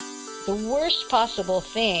the worst possible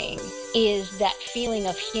thing is that feeling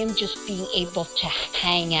of him just being able to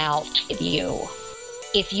hang out with you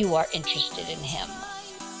if you are interested in him.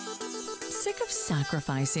 Sick of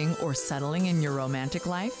sacrificing or settling in your romantic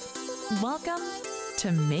life? Welcome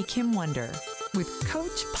to Make Him Wonder with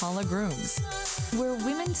Coach Paula Grooms, where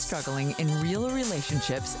women struggling in real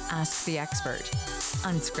relationships ask the expert.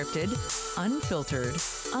 Unscripted, unfiltered,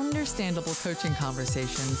 understandable coaching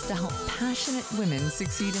conversations to help passionate women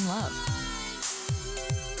succeed in love.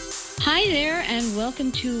 Hi there, and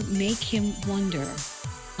welcome to Make Him Wonder.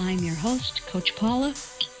 I'm your host, Coach Paula,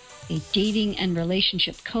 a dating and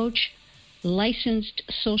relationship coach, licensed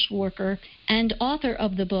social worker, and author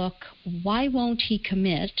of the book, Why Won't He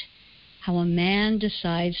Commit? How a Man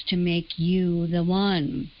Decides to Make You the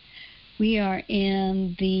One. We are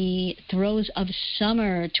in the throes of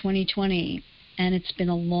summer 2020, and it's been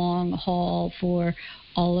a long haul for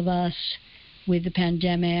all of us with the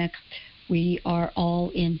pandemic. We are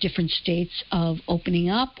all in different states of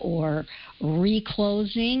opening up or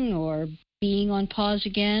reclosing or being on pause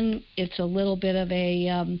again. It's a little bit of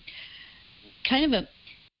a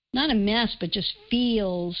not a mess, but just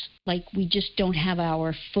feels like we just don't have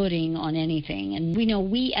our footing on anything. And we know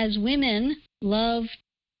we as women love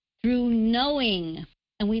through knowing,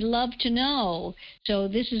 and we love to know. So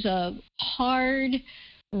this is a hard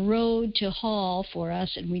road to haul for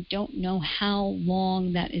us, and we don't know how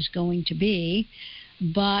long that is going to be.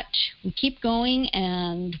 But we keep going,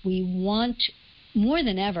 and we want more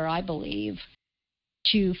than ever, I believe,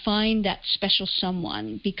 to find that special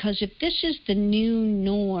someone, because if this is the new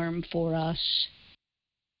norm for us,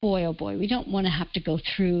 boy, oh boy, we don't want to have to go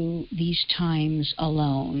through these times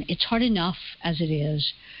alone. It's hard enough as it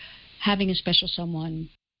is. Having a special someone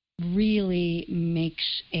really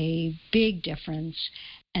makes a big difference,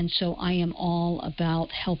 and so I am all about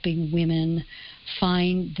helping women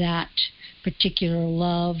find that particular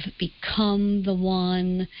love, become the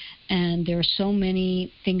one, and there are so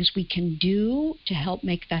many things we can do to help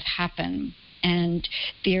make that happen. And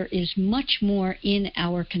there is much more in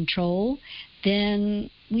our control than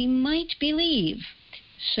we might believe.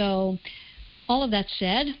 So, all of that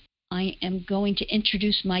said, I am going to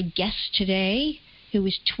introduce my guest today, who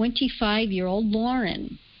is 25-year-old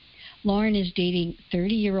Lauren. Lauren is dating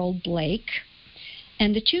 30-year-old Blake,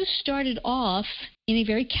 and the two started off in a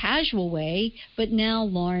very casual way, but now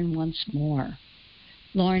Lauren wants more.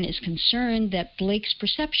 Lauren is concerned that Blake's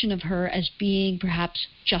perception of her as being perhaps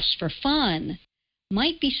just for fun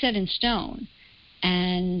might be set in stone,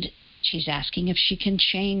 and she's asking if she can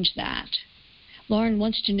change that. Lauren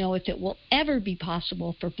wants to know if it will ever be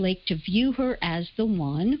possible for Blake to view her as the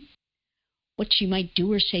one, what she might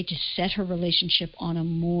do or say to set her relationship on a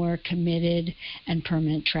more committed and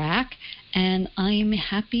permanent track. And I'm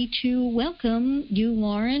happy to welcome you,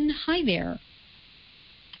 Lauren. Hi there.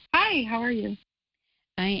 Hi, how are you?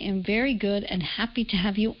 I am very good and happy to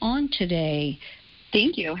have you on today.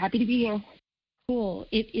 Thank you. Happy to be here. Cool.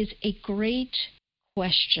 It is a great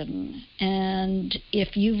question. And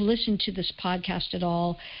if you've listened to this podcast at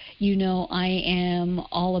all, you know I am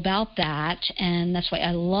all about that. And that's why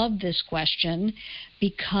I love this question,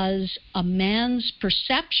 because a man's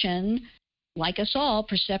perception, like us all,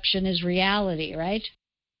 perception is reality, right?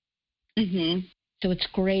 Mm-hmm. So it's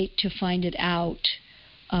great to find it out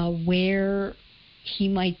where he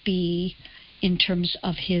might be in terms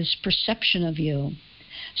of his perception of you.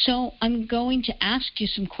 So I'm going to ask you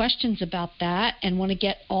some questions about that and want to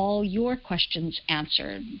get all your questions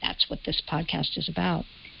answered. That's what this podcast is about.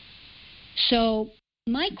 So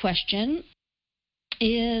my question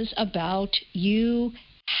is about you,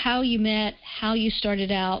 how you met, how you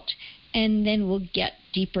started out, and then we'll get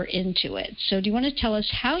deeper into it. So do you want to tell us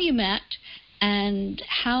how you met and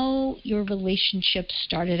how your relationship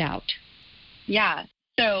started out? Yeah.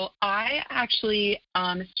 So I actually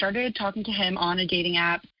started talking to him on a dating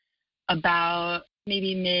app about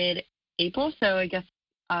maybe mid-April, so I guess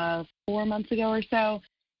 4 months ago or so.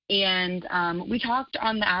 And we talked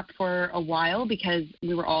on the app for a while because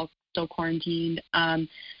we were all still quarantined. And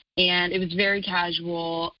it was very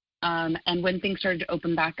casual. And when things started to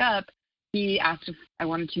open back up, he asked if I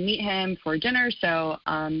wanted to meet him for dinner. So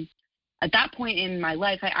at that point in my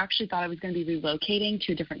life, I actually thought I was going to be relocating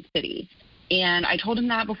to a different city. And I told him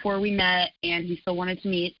that before we met, and he still wanted to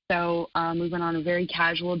meet. So we went on a very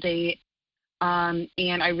casual date. And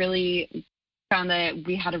I really found that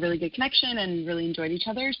we had a really good connection and really enjoyed each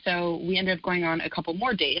other. So we ended up going on a couple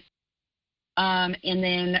more dates. And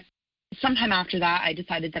then sometime after that, I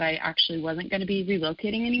decided that I actually wasn't going to be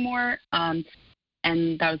relocating anymore.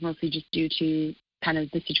 And that was mostly just due to kind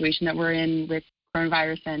of the situation that we're in with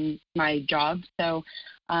coronavirus and my job. So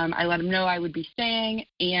I let him know I would be staying,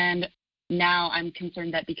 and now I'm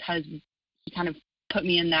concerned that because he kind of put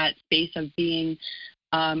me in that space of being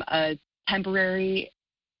a temporary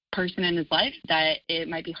person in his life, that it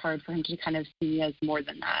might be hard for him to kind of see me as more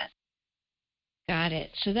than that. Got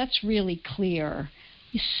it. So that's really clear.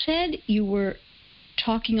 You said you were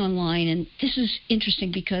talking online, and this is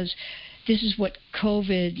interesting because this is what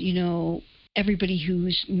COVID, everybody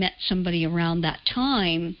who's met somebody around that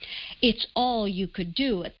time, it's all you could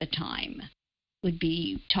do at the time would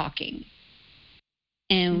be talking.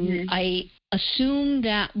 And I assume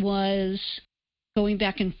that was going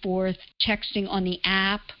back and forth, texting on the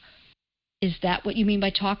app. Is that what you mean by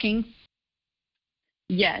talking?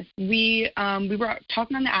 Yes, we were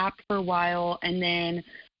talking on the app for a while, and then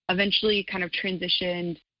eventually kind of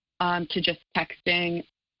transitioned to just texting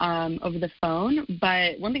over the phone.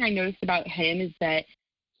 But one thing I noticed about him is that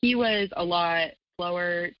he was a lot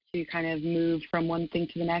slower to kind of move from one thing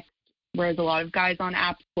to the next, whereas a lot of guys on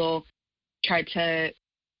apps will try to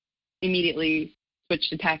immediately switch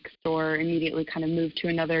to text or immediately kind of move to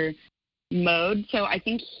another mode. So I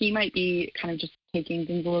think he might be kind of just taking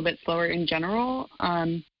things a little bit slower in general,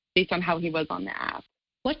 based on how he was on the app.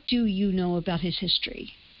 What do you know about his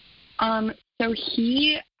history? So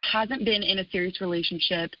he hasn't been in a serious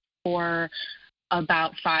relationship for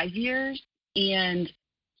about 5 years, and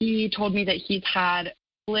he told me that he's had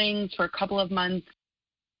flings for a couple of months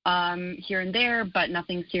here and there, but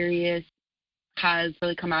nothing serious has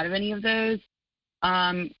really come out of any of those,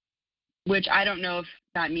 which I don't know if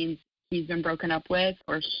that means he's been broken up with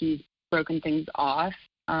or he's broken things off.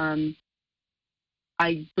 The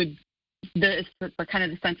kind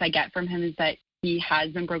of the sense I get from him is that he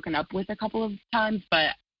has been broken up with a couple of times,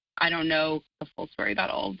 but I don't know the full story about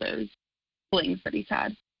all of those flings that he's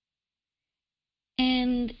had.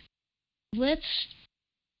 And let's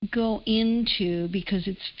go into, because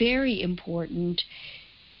it's very important,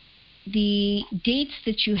 the dates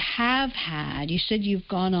that you have had. You said you've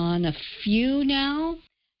gone on a few now.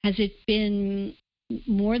 Has it been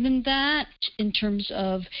more than that in terms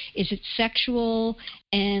of, is it sexual?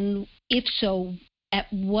 And if so, at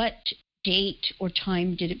what date or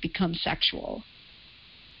time did it become sexual?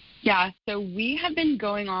 Yeah, so we have been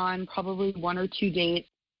going on probably 1 or 2 dates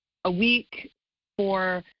a week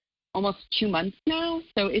for almost 2 months now.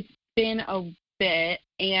 So it's been a bit,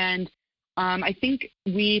 and I think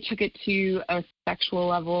we took it to a sexual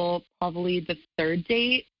level probably the 3rd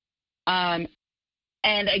date.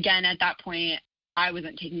 And again, at that point, I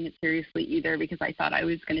wasn't taking it seriously either because I thought I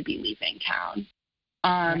was going to be leaving town.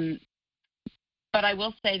 Right. But I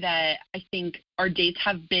will say that I think our dates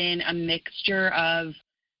have been a mixture of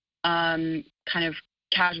kind of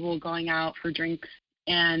casual going out for drinks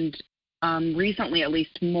and recently at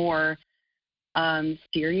least more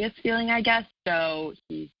serious feeling, I guess. So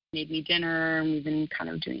he's made me dinner, and we've been kind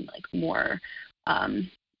of doing like more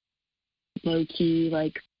low-key,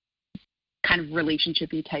 like kind of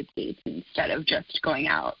relationship-y type dates instead of just going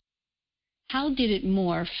out. How did it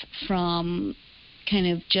morph from kind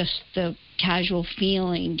of just the casual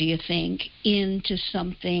feeling, do you think, into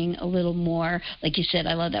something a little more, like you said,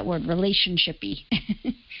 I love that word, relationship-y?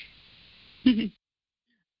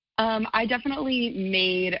 I definitely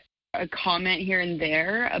made a comment here and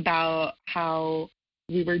there about how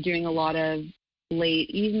we were doing a lot of late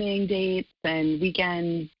evening dates and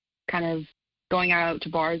weekends, kind of going out to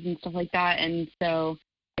bars and stuff like that. And so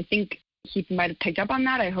I think he might have picked up on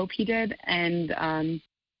that. I hope he did. And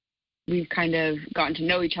we've kind of gotten to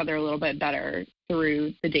know each other a little bit better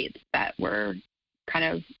through the dates that were kind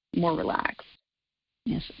of more relaxed.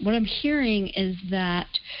 Yes. What I'm hearing is that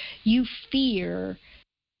you fear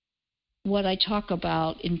what I talk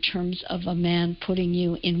about in terms of a man putting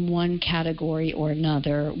you in one category or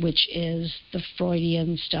another, which is the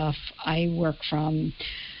Freudian stuff I work from,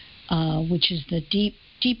 which is the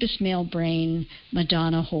deepest male brain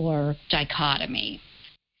Madonna whore dichotomy.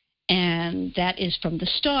 And that is from the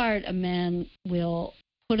start, a man will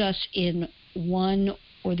put us in one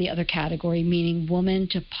or the other category, meaning woman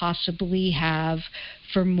to possibly have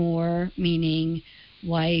for more, meaning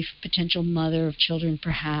wife, potential mother of children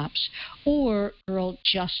perhaps, or girl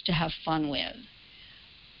just to have fun with.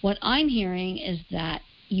 What I'm hearing is that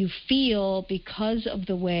you feel, because of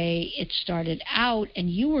the way it started out and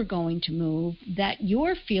you were going to move, that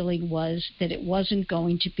your feeling was that it wasn't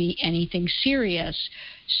going to be anything serious.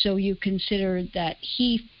 So you considered that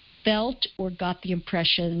he felt or got the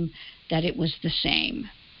impression that it was the same.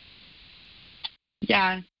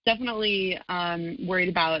 Yeah, definitely worried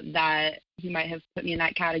about that. He might have put me in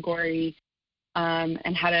that category,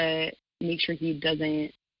 and how to make sure he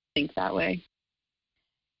doesn't think that way.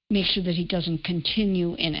 make sure that he doesn't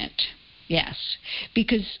continue in it. Yes,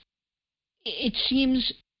 because it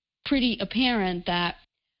seems pretty apparent that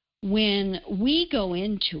when we go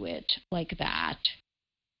into it like that,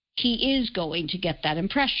 he is going to get that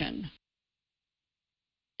impression.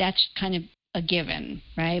 That's kind of a given,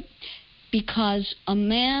 right? Because a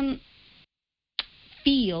man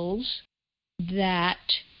feels that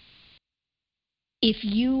if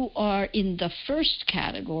you are in the first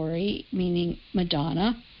category, meaning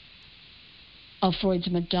Madonna, of Freud's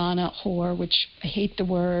Madonna whore, which I hate the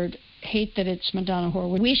word, hate that it's Madonna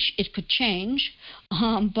whore. Wish it could change,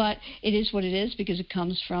 but it is what it is because it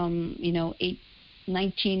comes from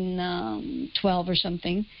 1912 or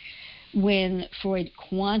something, when Freud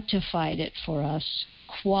quantified it for us,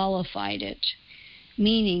 qualified it,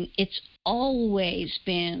 meaning it's always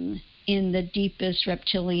been in the deepest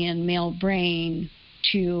reptilian male brain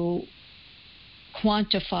to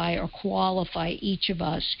quantify or qualify each of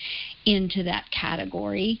us into that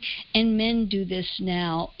category. And men do this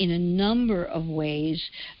now in a number of ways,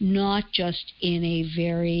 not just in a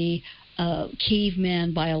very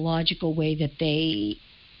caveman biological way that they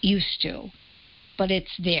used to, but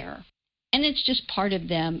it's there. And it's just part of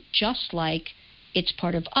them, just like it's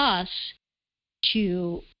part of us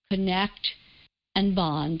to connect and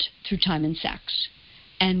bond through time and sex.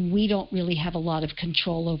 And we don't really have a lot of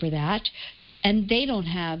control over that. And they don't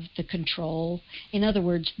have the control. In other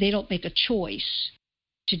words, they don't make a choice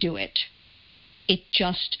to do it. It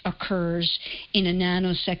just occurs in a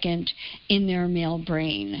nanosecond in their male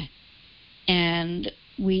brain. And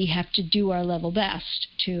we have to do our level best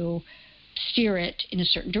to steer it in a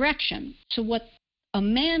certain direction. So what a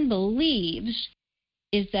man believes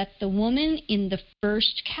is that the woman in the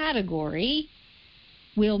first category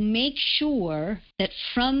will make sure that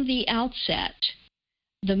from the outset,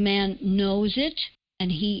 the man knows it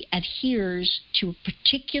and he adheres to a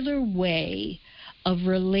particular way of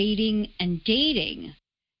relating and dating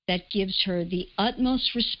that gives her the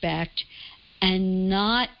utmost respect and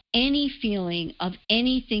not any feeling of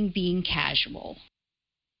anything being casual.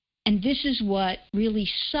 And this is what really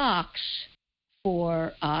sucks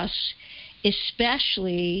for us,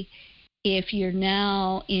 especially if you're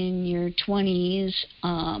now in your 20s,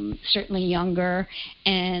 certainly younger,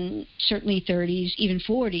 and certainly 30s, even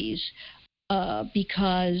 40s,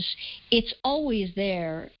 because it's always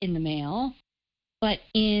there in the male, but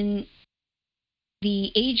in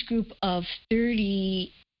the age group of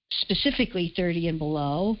 30, specifically 30 and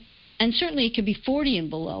below, and certainly it could be 40 and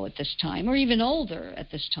below at this time, or even older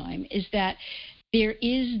at this time, is that there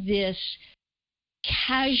is this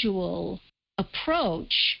casual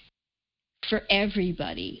approach for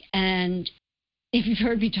everybody. And if you've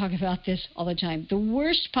heard me talk about this all the time, the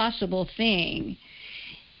worst possible thing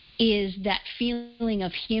is that feeling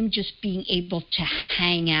of him just being able to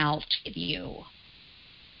hang out with you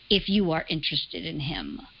if you are interested in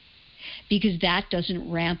him, because that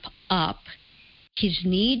doesn't ramp up his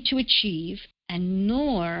need to achieve, and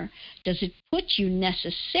nor does it put you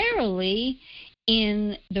necessarily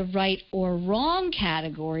in the right or wrong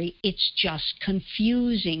category. It's just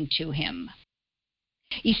confusing to him.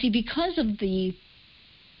 You see, because of the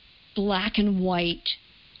black and white,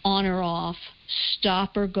 on or off,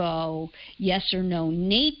 stop or go, yes or no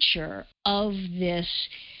nature of this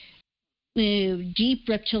deep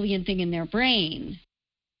reptilian thing in their brain,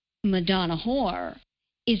 Madonna whore,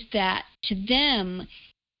 is that to them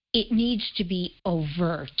it needs to be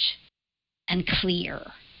overt and clear.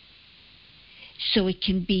 So it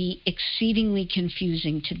can be exceedingly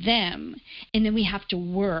confusing to them. And then we have to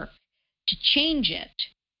work to change it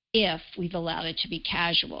if we've allowed it to be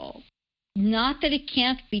casual. Not that it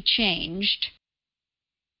can't be changed,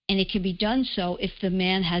 and it can be done so if the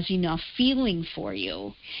man has enough feeling for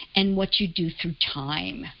you and what you do through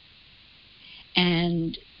time.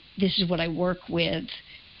 And this is what I work with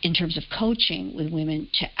in terms of coaching with women,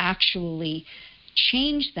 to actually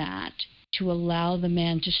change that, to allow the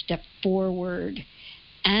man to step forward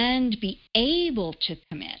and be able to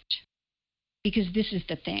commit. Because this is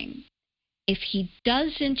the thing. If he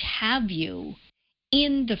doesn't have you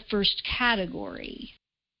in the first category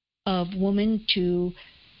of woman to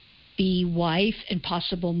be wife and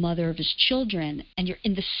possible mother of his children, and you're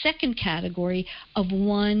in the second category of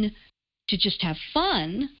one to just have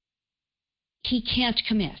fun, he can't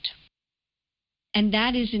commit. And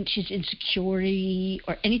that isn't his insecurity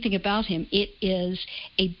or anything about him. It is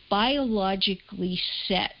a biologically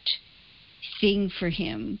set thing for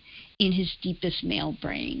him in his deepest male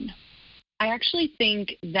brain. I actually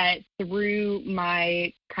think that through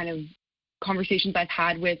my kind of conversations I've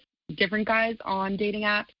had with different guys on dating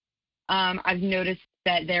apps, I've noticed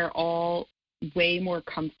that they're all way more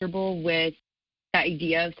comfortable with the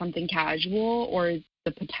idea of something casual or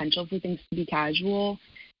the potential for things to be casual.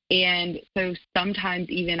 And so sometimes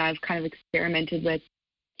even I've kind of experimented with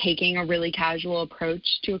taking a really casual approach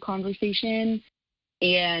to a conversation.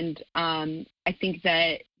 And I think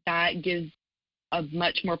that gives a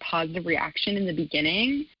much more positive reaction in the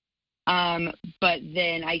beginning. But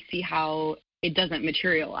then I see how it doesn't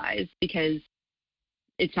materialize because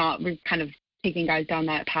we're kind of taking guys down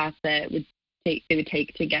that path that they would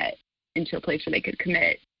take to get into a place where they could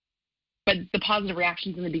commit. But the positive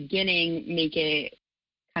reactions in the beginning make it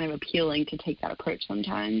kind of appealing to take that approach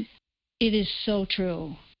sometimes. It is so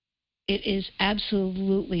true. It is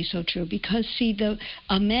absolutely so true because, see,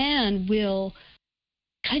 a man will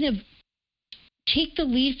kind of take the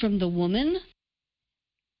lead from the woman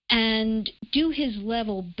and do his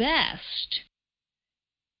level best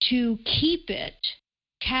to keep it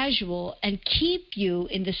casual and keep you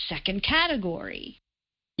in the second category.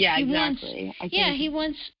 Yeah, exactly. He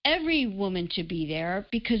wants every woman to be there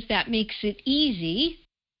because that makes it easy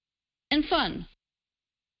and fun.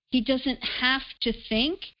 He doesn't have to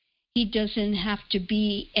think. He doesn't have to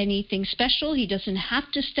be anything special. He doesn't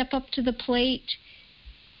have to step up to the plate.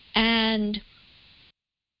 And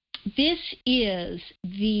this is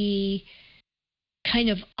the kind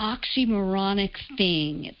of oxymoronic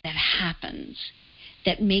thing that happens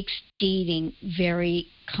that makes dating very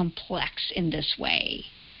complex in this way.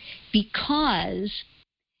 Because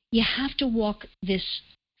you have to walk this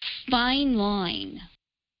fine line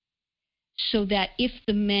so that if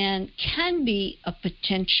the man can be a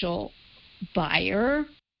potential buyer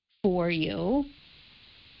for you,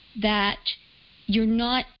 that you're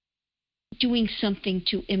not doing something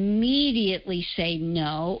to immediately say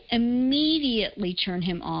no, immediately turn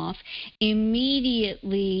him off,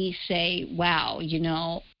 immediately say, wow,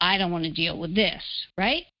 I don't want to deal with this,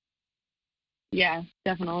 right? Yeah,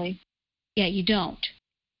 definitely. Yeah, you don't.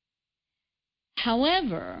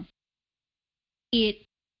 However, it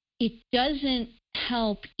doesn't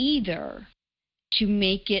help either to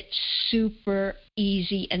make it super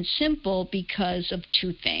easy and simple because of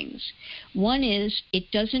two things. One is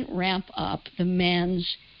it doesn't ramp up the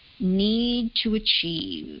man's need to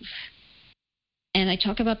achieve. And I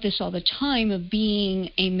talk about this all the time of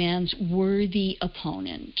being a man's worthy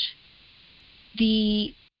opponent.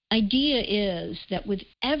 The idea is that with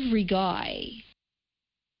every guy,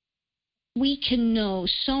 we can know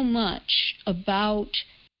so much about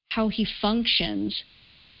how he functions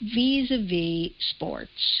vis-a-vis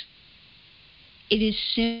sports. It is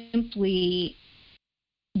simply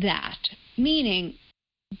that, meaning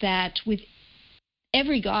that with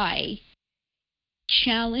every guy,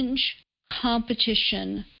 challenge,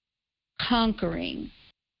 competition, conquering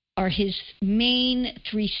are his main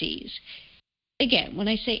 3 C's. Again, when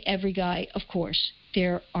I say every guy, of course,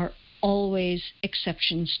 there are always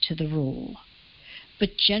exceptions to the rule.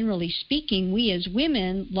 But generally speaking, we as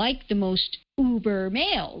women like the most uber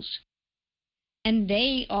males. And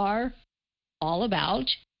they are all about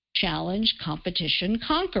challenge, competition,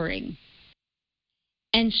 conquering.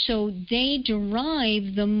 And so they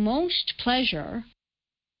derive the most pleasure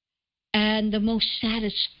and the most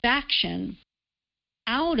satisfaction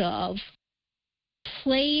out of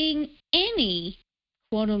playing any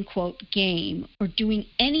quote-unquote game or doing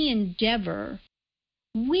any endeavor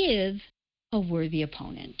with a worthy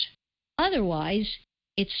opponent. Otherwise,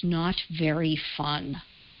 it's not very fun.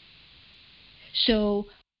 So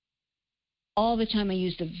all the time I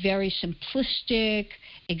use the very simplistic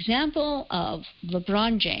example of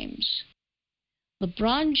LeBron James.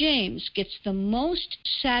 LeBron James gets the most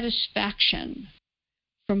satisfaction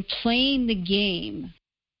from playing the game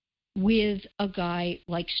with a guy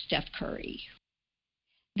like Steph Curry.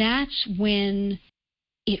 That's when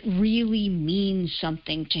it really means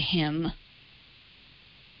something to him.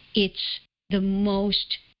 It's the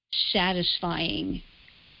most satisfying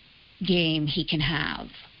game he can have.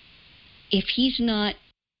 If he's not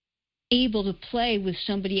able to play with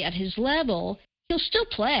somebody at his level, he'll still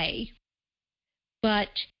play, but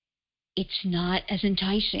it's not as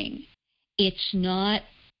enticing. It's not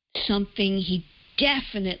something he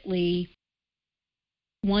definitely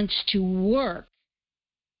wants to work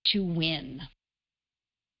to win.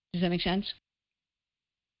 Does that make sense?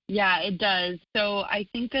 Yeah, it does. So I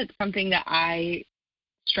think that's something that I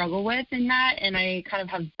struggle with in that, and I kind of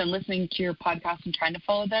have been listening to your podcast and trying to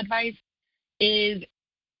follow the advice, is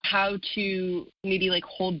how to maybe like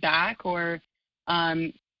hold back or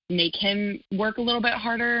make him work a little bit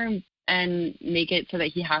harder and make it so that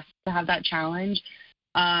he has to have that challenge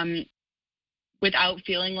without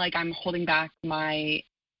feeling like I'm holding back my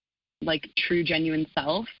like true genuine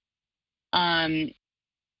self.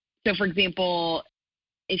 So, for example,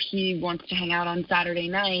 if he wants to hang out on Saturday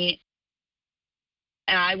night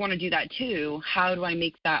and I want to do that too, how do I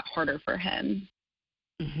make that harder for him?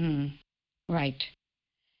 Mm-hmm. Right.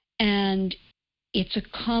 And it's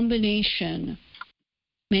a combination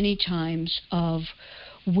many times of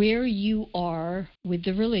where you are with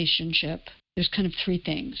the relationship. There's kind of three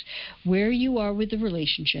things. Where you are with the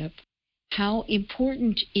relationship, how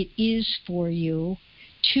important it is for you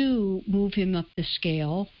to move him up the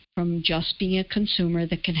scale from just being a consumer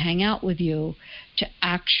that can hang out with you to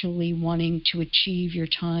actually wanting to achieve your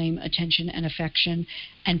time, attention, and affection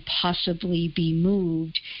and possibly be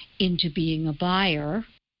moved into being a buyer.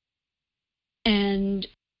 And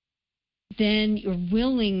then your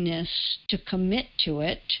willingness to commit to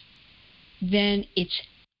it, then it's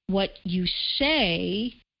what you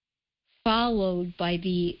say followed by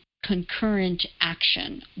the concurrent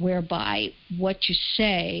action, whereby what you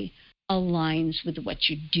say aligns with what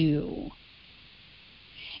you do.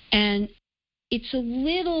 And it's a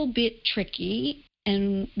little bit tricky,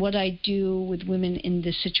 and what I do with women in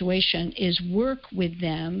this situation is work with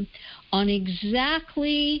them on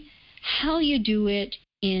exactly how you do it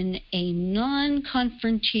in a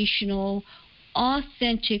non-confrontational,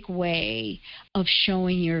 authentic way of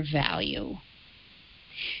showing your value.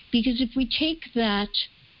 Because if we take that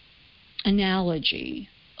analogy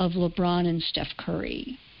of LeBron and Steph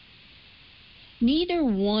Curry, neither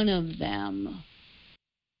one of them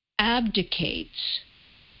abdicates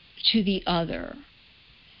to the other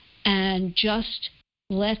and just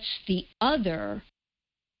lets the other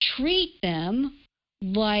treat them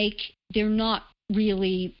like they're not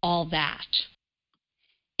really all that.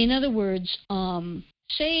 In other words,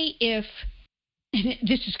 say if, and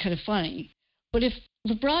this is kind of funny, but if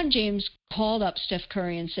LeBron James called up Steph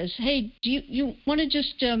Curry and says, hey, do you want to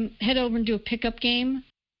just head over and do a pickup game?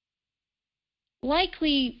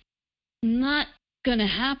 Likely not going to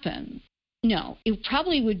happen. No, it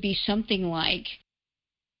probably would be something like,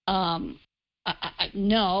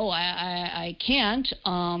 no, I can't.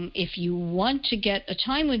 If you want to get a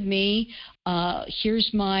time with me, here's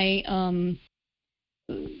my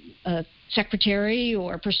secretary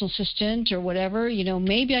or personal assistant or whatever.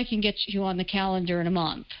 Maybe I can get you on the calendar in a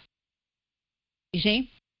month. You see?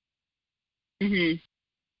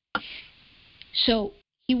 Mm-hmm. So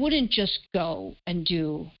he wouldn't just go and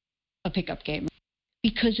do a pickup game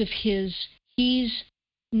because of he's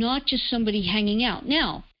not just somebody hanging out.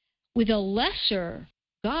 Now, with a lesser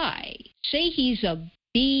guy, say he's a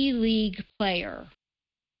B-League player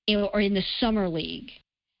or in the summer league,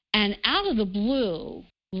 and out of the blue,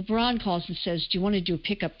 LeBron calls and says, do you want to do a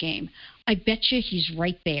pickup game? I bet you he's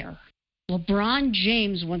right there. LeBron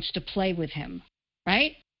James wants to play with him,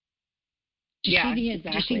 right? Exactly. Do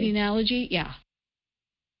you see the analogy? Yeah.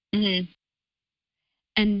 Mm-hmm.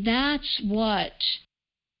 And that's what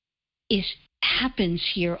happens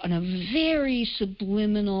here on a very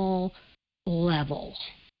subliminal level.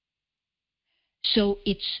 So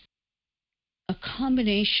it's a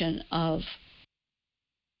combination of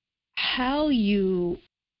how you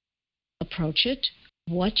approach it,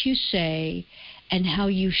 what you say, and how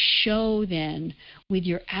you show then with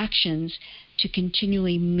your actions to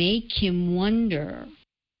continually make him wonder.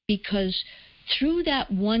 Because through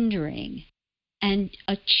that wondering and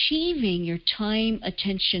achieving your time,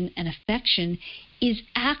 attention, and affection is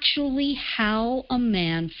actually how a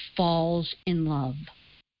man falls in love.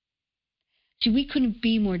 See, we couldn't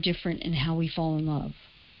be more different in how we fall in love.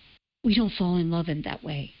 We don't fall in love in that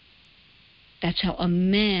way. That's how a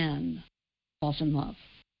man falls in love.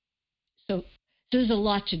 So there's a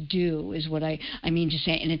lot to do, is what I mean to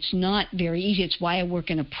say. And it's not very easy. It's why I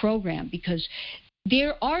work in a program, because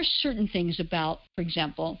there are certain things about, for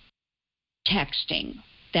example, texting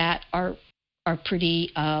that are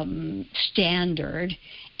pretty standard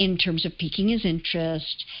in terms of piquing his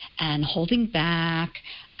interest and holding back.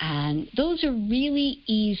 And those are really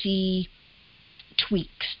easy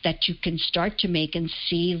tweaks that you can start to make and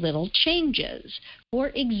see little changes. For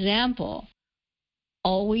example,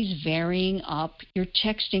 always varying up your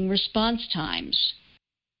texting response times.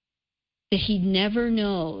 That he never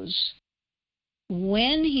knows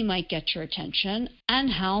when he might get your attention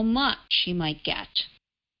and how much he might get.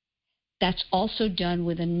 That's also done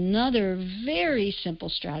with another very simple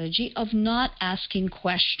strategy of not asking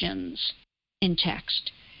questions in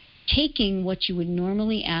text. Taking what you would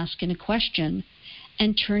normally ask in a question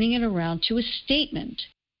and turning it around to a statement.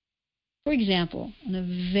 For example, on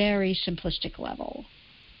a very simplistic level,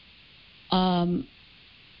 John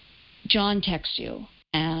texts you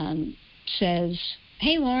and says,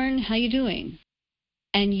 hey, Lauren, how you doing?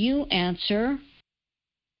 And you answer,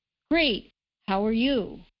 Great. How are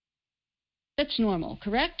you? That's normal,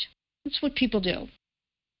 correct? That's what people do.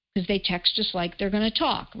 Because they text just like they're going to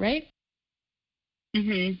talk, right?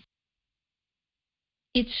 Mhm.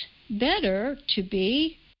 It's better to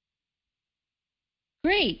be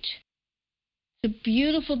great. It's a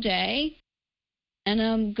beautiful day, and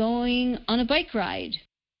I'm going on a bike ride.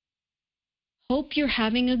 Hope you're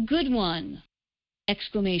having a good one!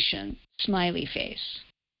 Exclamation, smiley face.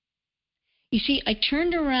 You see, I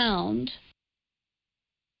turned around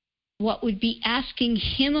what would be asking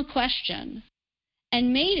him a question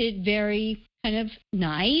and made it very kind of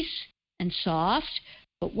nice and soft.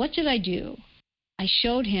 But what did I do? I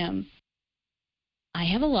showed him I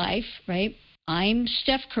have a life, right? I'm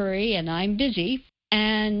Steph Curry and I'm busy,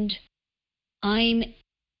 and I'm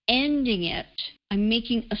ending it. I'm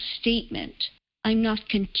making a statement. I'm not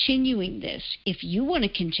continuing this. If you want to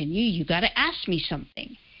continue, you got to ask me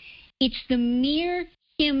something. It's the mere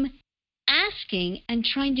him asking and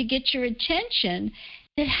trying to get your attention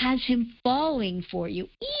that has him falling for you,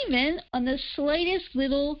 even on the slightest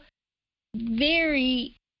little,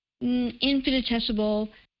 very infinitesimal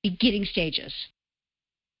beginning stages.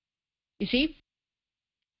 You see?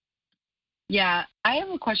 Yeah, I have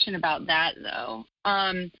a question about that though.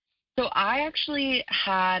 So I actually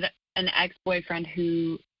had an ex-boyfriend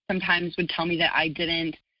who sometimes would tell me that I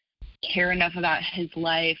didn't care enough about his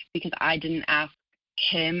life because I didn't ask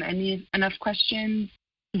him enough questions.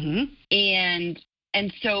 Mm-hmm.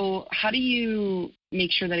 And so how do you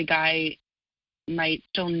make sure that a guy might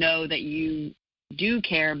still know that you do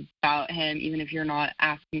care about him even if you're not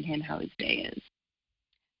asking him how his day is?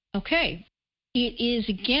 Okay. It is,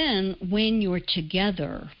 again, when you're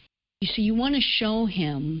together. You see, you want to show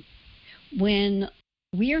him when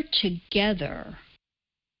we're together,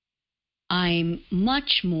 I'm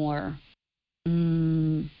much more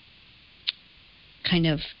kind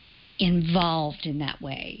of involved in that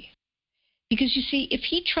way. Because you see, if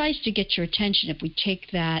he tries to get your attention, if we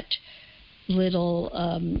take that little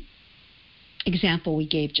example we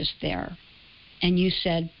gave just there, and you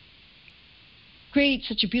said, great,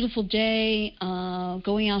 such a beautiful day,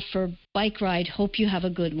 going out for a bike ride, hope you have a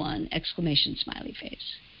good one, exclamation, smiley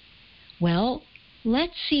face. Well,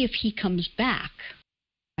 let's see if he comes back,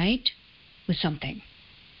 right, with something.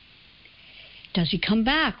 Does he come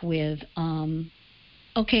back with,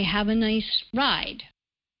 okay, have a nice ride?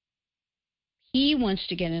 He wants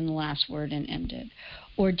to get in the last word and end it.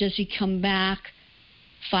 Or does he come back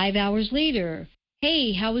 5 hours later?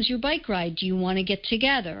 Hey, how was your bike ride? Do you want to get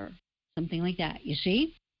together? Something like that, you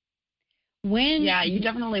see? Yeah, you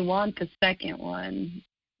definitely want the second one.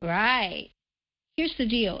 Right. Here's the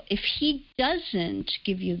deal. If he doesn't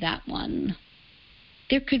give you that one,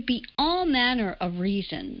 there could be all manner of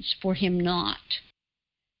reasons for him not.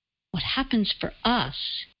 What happens for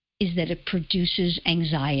us is that it produces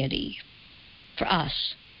anxiety. For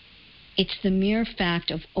us, it's the mere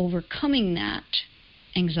fact of overcoming that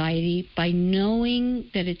anxiety by knowing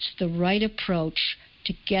that it's the right approach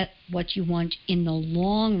to get what you want in the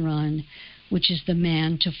long run, which is the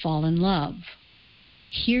man to fall in love.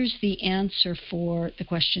 Here's the answer for the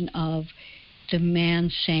question of the man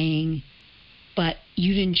saying, but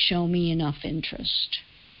you didn't show me enough interest.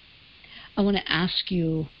 I want to ask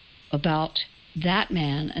you about that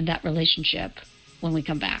man and that relationship when we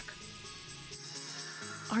come back.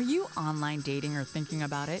 Are you online dating or thinking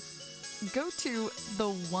about it? Go to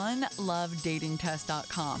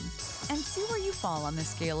theonelovedatingtest.com and see where you fall on the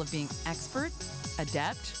scale of being expert,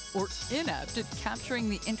 adept, or inept at capturing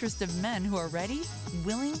the interest of men who are ready,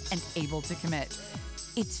 willing, and able to commit.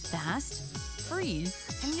 It's fast, free,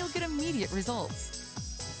 and you'll get immediate results.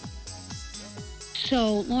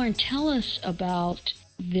 So, Lauren, tell us about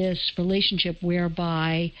this relationship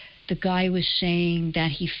whereby the guy was saying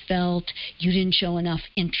that he felt you didn't show enough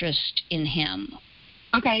interest in him.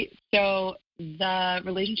 Okay, so the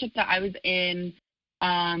relationship that I was in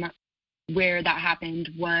where that happened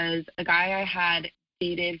was a guy I had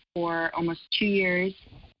dated for almost 2 years,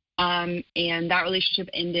 and that relationship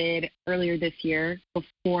ended earlier this year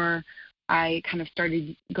before I kind of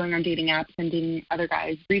started going on dating apps and dating other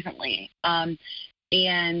guys recently. And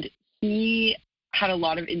he had a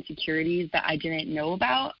lot of insecurities that I didn't know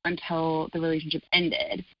about until the relationship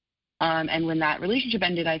ended. And when that relationship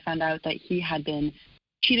ended, I found out that he had been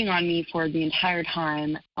cheating on me for the entire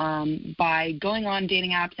time by going on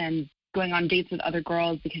dating apps and going on dates with other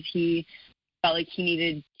girls because he felt like he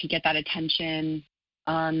needed to get that attention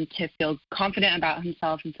to feel confident about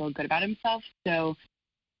himself and feel good about himself. So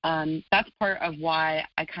that's part of why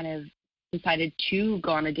I kind of decided to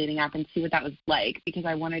go on a dating app and see what that was like, because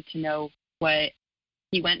I wanted to know what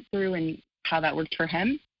he went through and how that worked for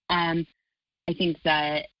him. I think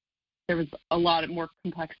that there was a lot of more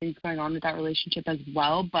complex things going on with that relationship as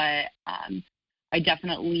well, but I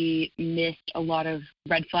definitely missed a lot of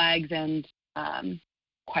red flags and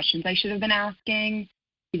questions I should have been asking,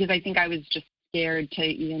 because I think I was just scared to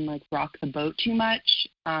even like rock the boat too much.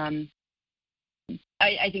 I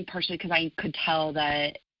think partially because I could tell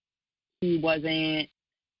that he wasn't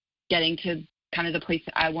getting to kind of the place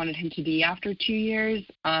that I wanted him to be after 2 years,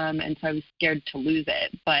 and so I was scared to lose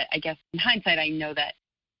it. But I guess in hindsight, I know that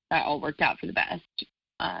all worked out for the best.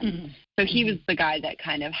 So he was the guy that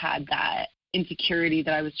kind of had that insecurity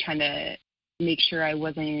that I was trying to make sure I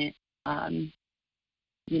wasn't, that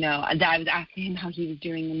I was asking him how he was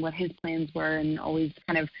doing and what his plans were, and always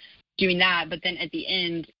kind of doing that. But then at the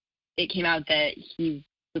end, it came out that he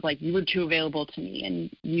was like, you were too available to me, and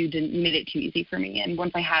you made it too easy for me. And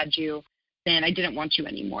once I had you, then I didn't want you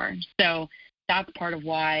anymore. So that's part of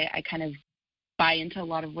why I kind of buy into a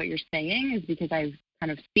lot of what you're saying, is because I've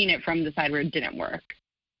kind of seen it from the side where it didn't work.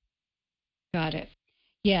 Got it.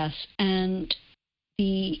 Yes, and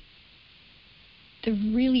the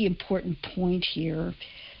really important point here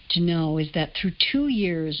to know is that through 2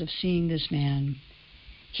 years of seeing this man,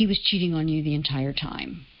 he was cheating on you the entire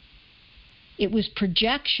time. It was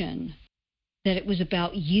projection that it was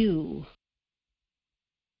about you,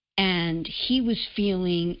 and he was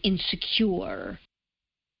feeling insecure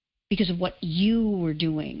because of what you were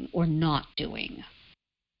doing or not doing.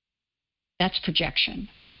 That's projection,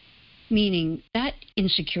 meaning that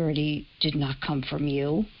insecurity did not come from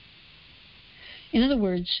you. In other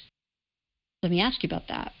words, let me ask you about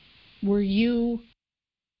that. Were you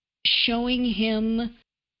showing him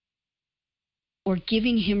or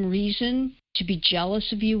giving him reason to be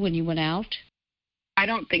jealous of you when you went out? I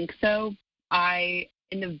don't think so.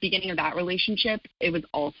 In the beginning of that relationship, it was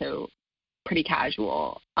also pretty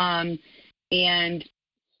casual. And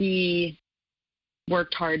he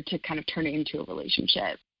worked hard to kind of turn it into a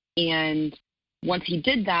relationship. And once he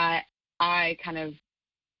did that, I kind of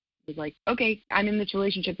was like, okay, I'm in this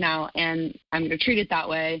relationship now, and I'm going to treat it that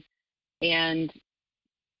way and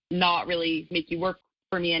not really make you work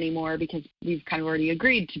for me anymore, because we've kind of already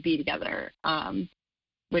agreed to be together,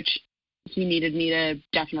 which he needed me to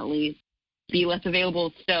definitely be less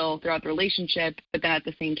available still throughout the relationship, but then at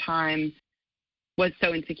the same time was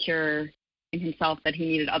so insecure in himself that he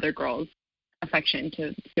needed other girls' affection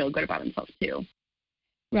to feel good about himself too.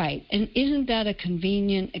 Right. And isn't that a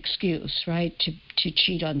convenient excuse, right, to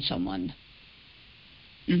cheat on someone?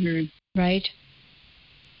 Mm-hmm. Right?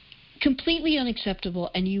 Completely unacceptable,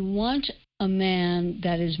 and you want a man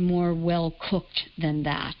that is more well-cooked than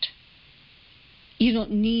that. You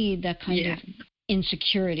don't need that kind of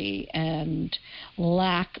insecurity and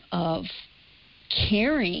lack of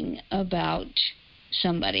caring about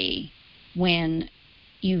somebody when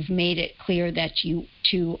you've made it clear that you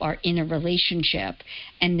two are in a relationship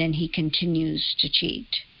and then he continues to cheat.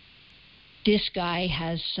 This guy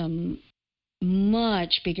has some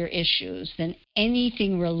much bigger issues than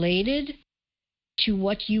anything related to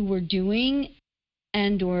what you were doing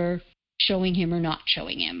and or showing him or not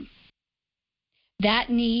showing him.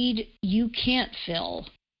 That need you can't fill.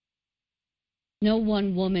 No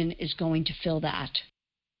one woman is going to fill that.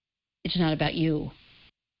 It's not about you.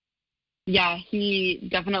 Yeah, he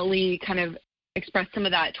definitely kind of expressed some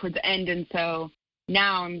of that towards the end, and so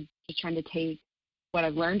now I'm just trying to take what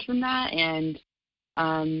I've learned from that and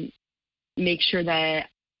make sure that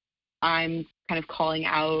I'm kind of calling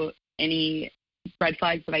out any red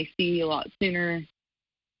flags that I see a lot sooner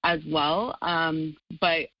as well,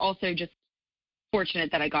 but also just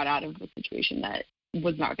fortunate that I got out of a situation that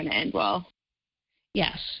was not going to end well.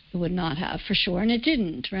 Yes, it would not have, for sure, and it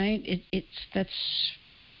didn't, right? That's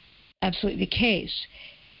absolutely the case.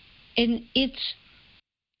 And it's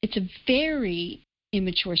a very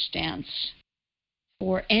immature stance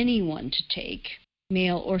for anyone to take,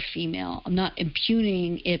 male or female. I'm not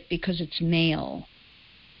impugning it because it's male.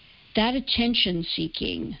 That attention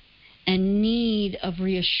seeking and need of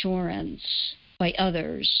reassurance by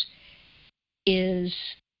others is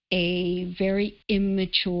a very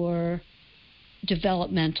immature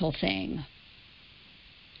developmental thing.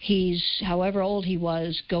 He's, however old he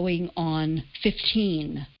was, going on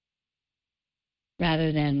 15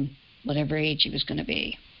 rather than whatever age he was going to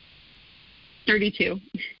be. 32.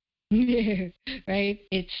 Right?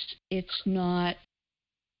 It's not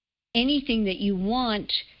anything that you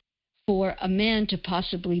want for a man to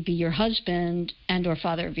possibly be your husband and or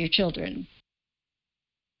father of your children.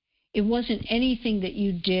 It wasn't anything that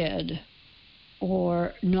you did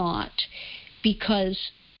or not, because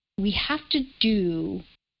we have to do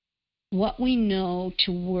what we know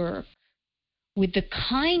to work with the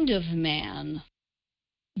kind of man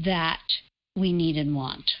that we need and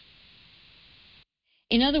want.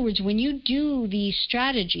 In other words, when you do these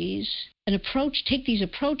strategies and take these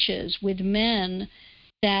approaches with men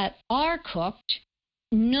that are cooked,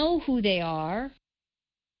 know who they are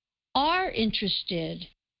interested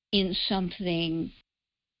in something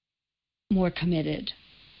more committed,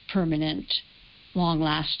 permanent,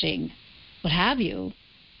 long-lasting, what have you,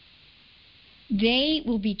 they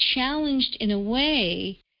will be challenged in a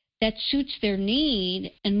way that suits their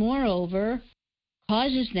need and, moreover,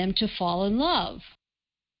 causes them to fall in love.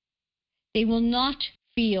 They will not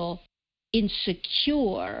feel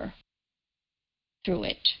insecure through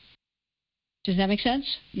it. Does that make sense?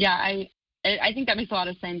 Yeah, I think that makes a lot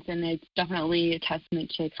of sense, and it's definitely a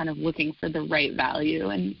testament to kind of looking for the right value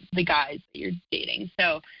in the guys that you're dating.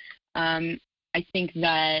 So I think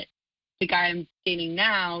that the guy I'm dating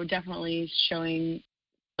now definitely is showing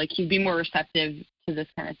like he'd be more receptive to this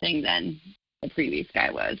kind of thing than the previous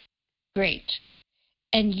guy was. Great.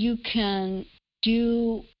 And you can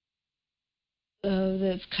do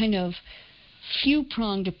the kind of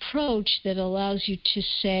few-pronged approach that allows you to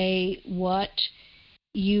say what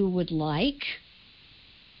you would like,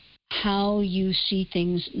 how you see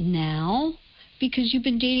things now, because you've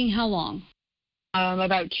been dating how long?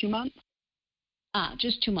 About 2 months.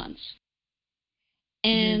 Just 2 months.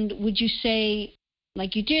 And would you say,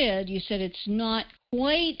 like you did, you said it's not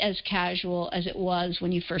quite as casual as it was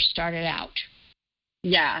when you first started out.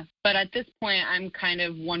 Yeah, but at this point, I'm kind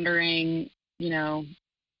of wondering,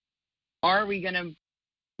 are we going to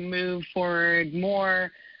move forward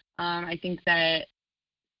more? I think that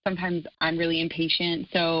sometimes I'm really impatient,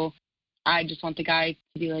 so I just want the guy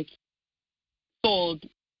to be like sold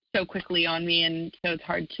so quickly on me, and so it's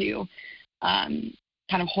hard to kind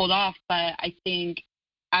of hold off. But I think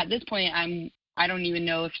at this point, I don't even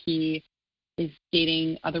know if he is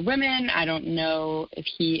dating other women. I don't know if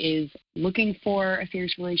he is looking for a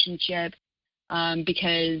serious relationship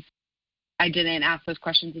because I didn't ask those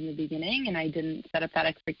questions in the beginning, and I didn't set up that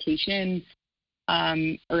expectation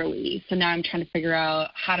early. So now I'm trying to figure out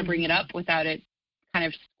how to bring it up without it kind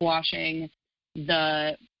of squashing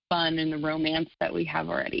the fun and the romance that we have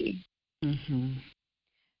already. Mm-hmm.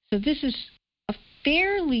 So this is a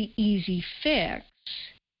fairly easy fix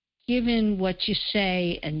given what you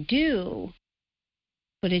say and do,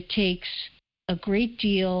 but it takes a great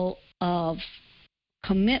deal of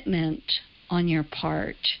commitment on your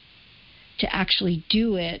part to actually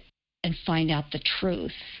do it and find out the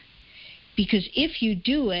truth. Because if you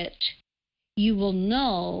do it, you will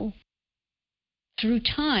know through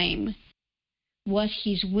time what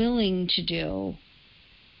he's willing to do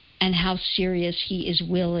and how serious he is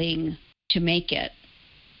willing to make it.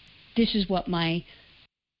 This is what my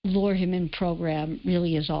Lure Him In program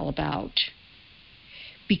really is all about.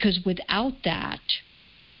 Because without that,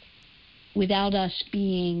 without us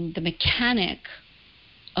being the mechanic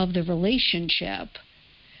of the relationship,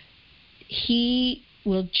 he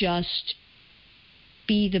will just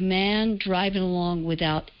be the man driving along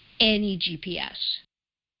without any GPS.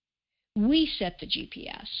 We set the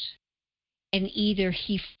GPS, and either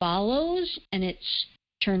he follows and it's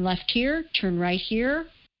turn left here, turn right here.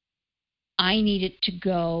 I need it to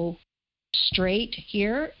go straight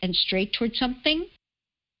here and straight towards something.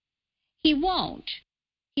 He won't.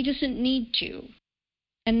 He doesn't need to.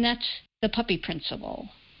 And that's the puppy principle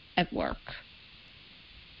at work.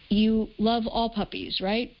 You love all puppies,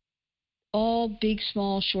 right? All big,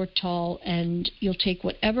 small, short, tall, and you'll take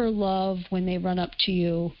whatever love when they run up to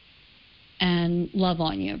you and love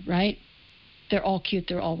on you, right? They're all cute,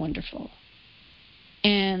 they're all wonderful.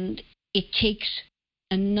 And it takes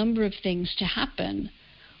a number of things to happen.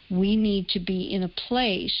 We need to be in a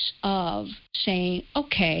place of saying,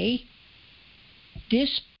 okay,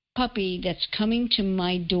 this puppy that's coming to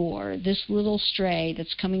my door, this little stray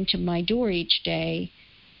that's coming to my door each day,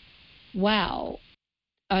 wow,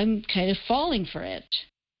 I'm kind of falling for it.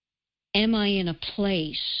 Am I in a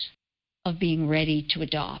place of being ready to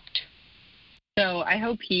adopt? So I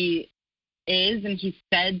hope he is, and he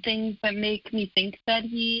said things that make me think that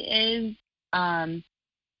he is.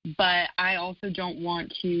 But I also don't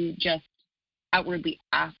want to just outwardly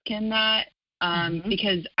ask him that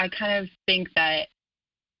because I kind of think that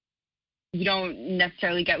you don't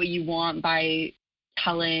necessarily get what you want by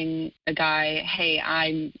telling a guy, hey,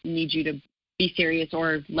 I need you to be serious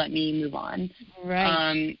or let me move on.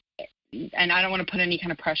 Right. And I don't want to put any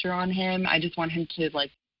kind of pressure on him. I just want him to like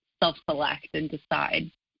self-select and decide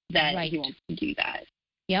that he wants to do that.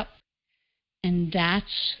 Yep. And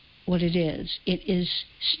that's what it is. It is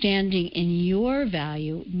standing in your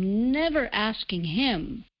value, never asking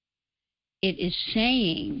him It is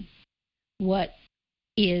saying what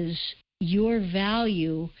is your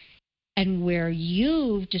value and where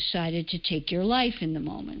you've decided to take your life in the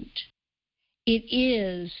moment. It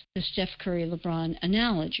is the Steph Curry-LeBron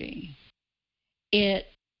analogy. It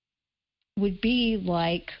would be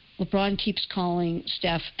like LeBron keeps calling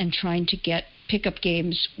Steph and trying to get pickup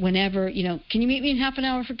games whenever, can you meet me in half an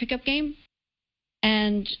hour for pickup game?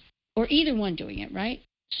 Or either one doing it, right?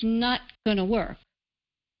 It's not going to work.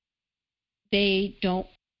 They don't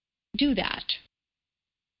do that.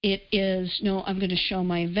 It is, no, I'm going to show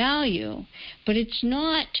my value, but it's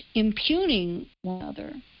not impugning one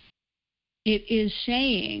another. It is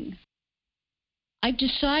saying, I've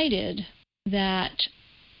decided that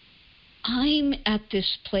I'm at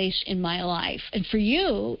this place in my life. And for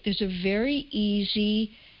you, there's a very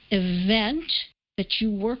easy event that you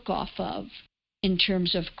work off of in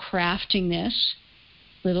terms of crafting this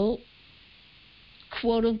little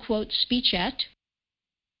quote-unquote speechette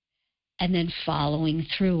and then following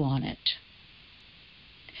through on it.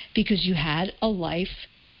 Because you had a life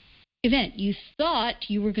event. You thought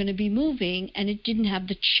you were going to be moving and it didn't have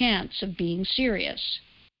the chance of being serious.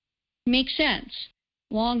 Makes sense.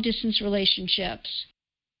 Long-distance relationships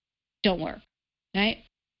don't work, right?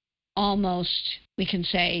 Almost, we can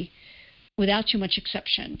say, without too much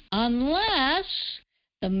exception, unless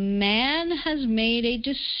the man has made a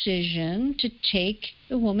decision to take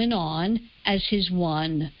the woman on as his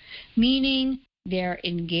one, meaning they're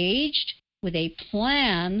engaged with a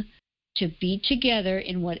plan to be together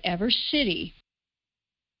in whatever city.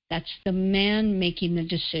 That's the man making the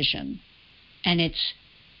decision. And it's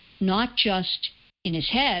not just in his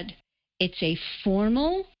head, it's a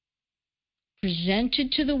formal,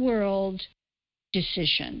 presented to the world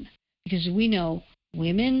decision. Because we know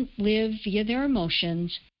women live via their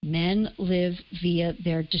emotions, men live via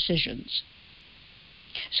their decisions.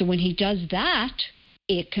 So when he does that,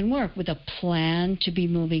 it can work with a plan to be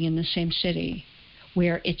moving in the same city,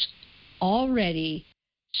 where it's already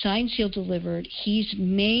signed, sealed, delivered. He's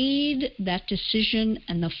made that decision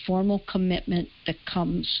and the formal commitment that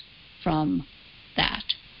comes from that.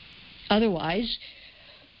 Otherwise,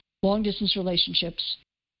 long-distance relationships,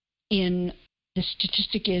 the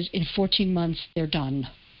statistic is in 14 months, they're done.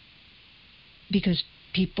 Because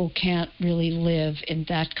people can't really live in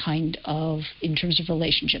that kind of, in terms of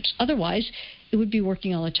relationships. Otherwise, it would be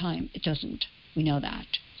working all the time. It doesn't. We know that.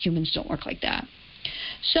 Humans don't work like that.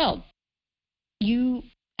 So, you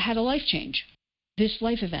had a life change, this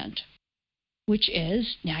life event, which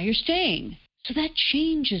is now you're staying. So that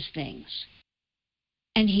changes things.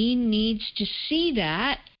 And he needs to see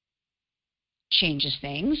that changes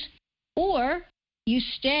things, or you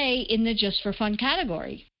stay in the just for fun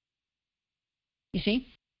category. You see?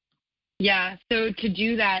 Yeah. So to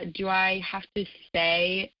do that, do I have to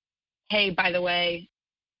say, hey, by the way,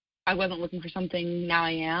 I wasn't looking for something, now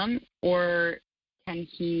I am? Or can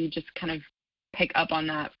he just kind of pick up on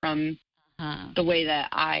that from the way that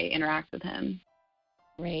I interact with him?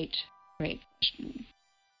 Great question.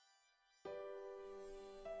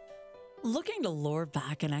 Looking to lure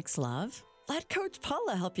back an ex-love? Let Coach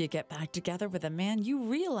Paula help you get back together with a man you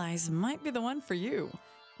realize might be the one for you.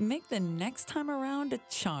 Make the next time around a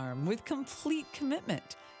charm with complete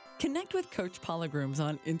commitment. Connect with Coach Paula Grooms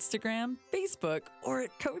on Instagram, Facebook, or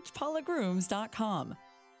at CoachPaulaGrooms.com.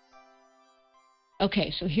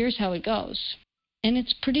 Okay, so here's how it goes. And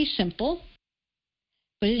it's pretty simple,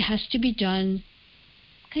 but it has to be done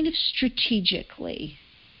kind of strategically.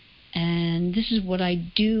 And this is what I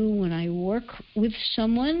do when I work with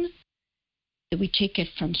someone, that we take it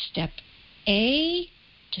from step A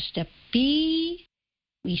to step B.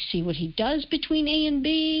 We see what he does between A and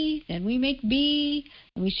B, then we make B,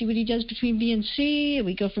 and we see what he does between B and C, and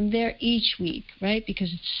we go from there each week, right?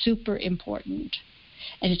 Because it's super important.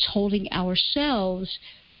 And it's holding ourselves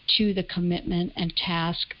to the commitment and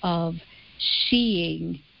task of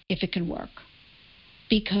seeing if it can work.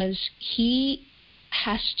 Because he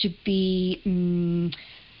has to be,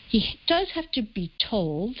 he does have to be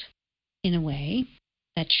told in a way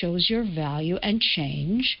that shows your value and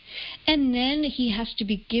change, and then he has to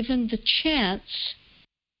be given the chance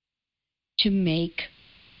to make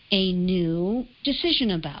a new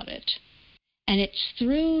decision about it. And it's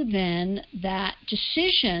through then that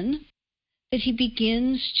decision that he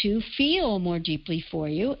begins to feel more deeply for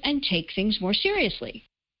you and take things more seriously.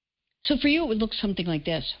 So for you, it would look something like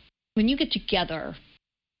this. When you get together,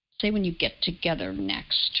 say when you get together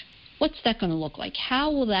next, what's that going to look like? How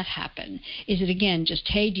will that happen? Is it, again, just,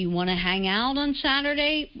 hey, do you want to hang out on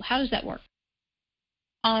Saturday? How does that work?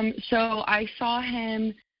 So I saw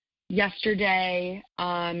him yesterday,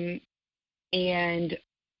 and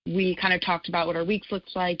we kind of talked about what our weeks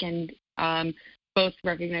looked like, and both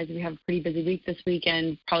recognize that we have a pretty busy week this week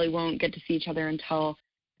and probably won't get to see each other until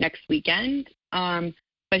next weekend.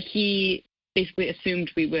 But he basically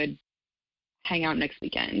assumed we would hang out next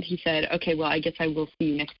weekend. He said, okay, well, I guess I will see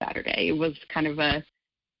you next Saturday. It was kind of a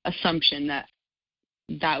assumption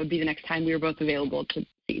that would be the next time we were both available to see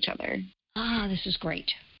each other. This is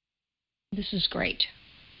great. This is great.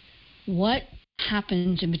 What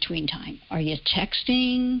happens in between time? Are you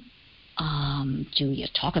texting? Do you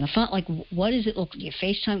talk on the phone? Like, what does it look like? Do you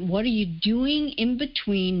FaceTime? What are you doing in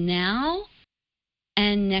between now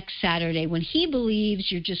and next Saturday when he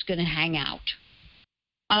believes you're just going to hang out?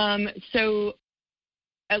 So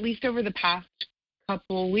at least over the past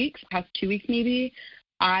couple weeks, past 2 weeks maybe,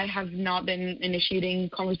 I have not been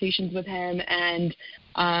initiating conversations with him, and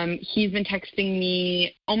he's been texting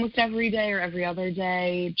me almost every day or every other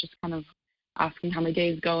day, just kind of asking how my day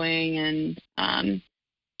is going and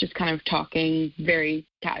just kind of talking very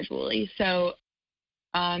casually. So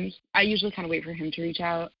I usually kind of wait for him to reach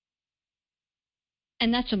out.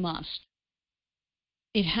 And that's a must.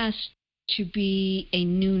 It has to be a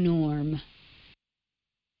new norm.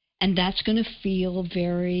 And that's going to feel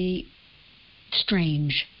very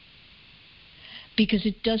strange, because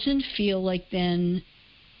it doesn't feel like then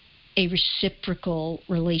a reciprocal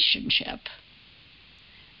relationship.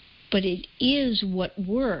 But it is what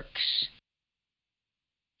works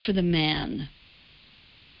for the man.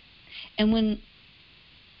 And when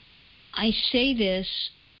I say this,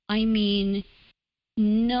 I mean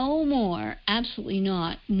no more, absolutely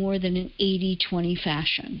not, more than an 80-20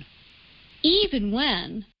 fashion. Even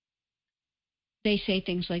when they say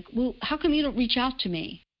things like, well, how come you don't reach out to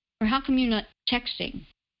me? Or how come you're not texting?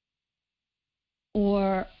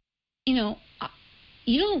 Or,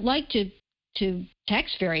 you don't like to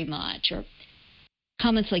text very much, or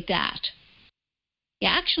comments like that. You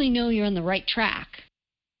actually know you're on the right track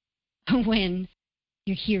when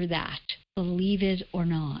you hear that, believe it or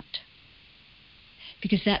not.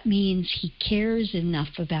 Because that means he cares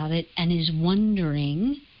enough about it and is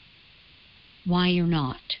wondering why you're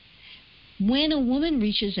not. When a woman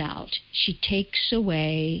reaches out, she takes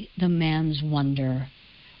away the man's wonder.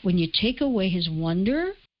 When you take away his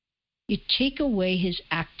wonder, you take away his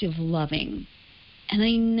active loving. And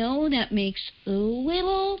I know that makes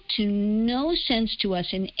little to no sense to us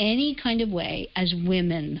in any kind of way as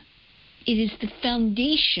women. It is the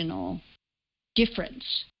foundational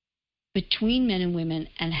difference between men and women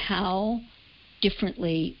and how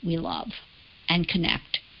differently we love and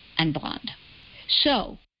connect and bond.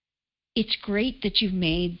 So it's great that you've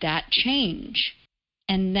made that change.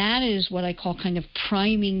 And that is what I call kind of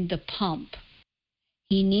priming the pump.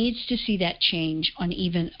 He needs to see that change on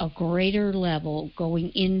even a greater level going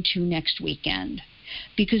into next weekend,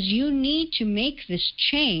 because you need to make this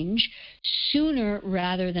change sooner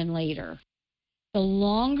rather than later. The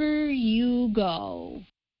longer you go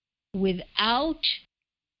without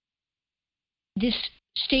this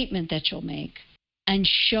statement that you'll make and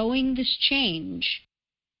showing this change,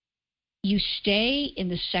 you stay in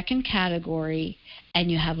the second category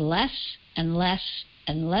and you have less and less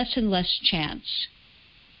and less and less chance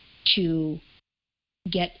to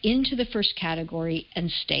get into the first category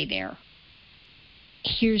and stay there.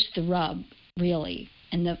 Here's the rub, really,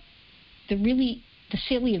 and the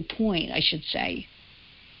salient point, I should say,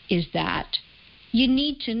 is that you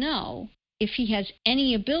need to know if he has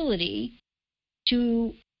any ability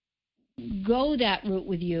to go that route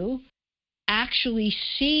with you, actually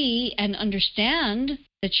see and understand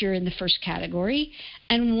that you're in the first category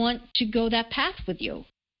and want to go that path with you.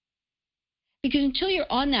 Because until you're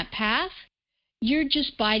on that path, you're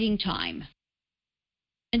just biding time.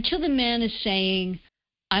 Until the man is saying,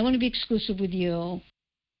 I want to be exclusive with you,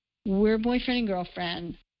 we're boyfriend and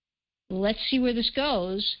girlfriend, let's see where this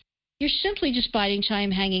goes, you're simply just biding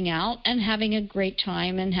time, hanging out, and having a great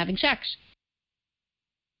time and having sex.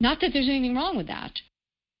 Not that there's anything wrong with that,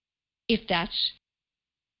 if that's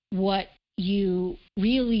what you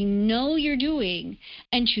really know you're doing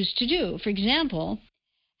and choose to do. For example,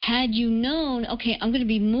 had you known, okay, I'm going to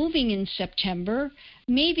be moving in September,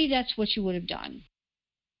 maybe that's what you would have done,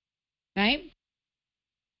 right?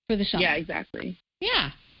 For the summer. Yeah, exactly. Yeah.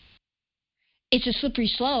 It's a slippery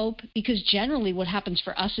slope, because generally what happens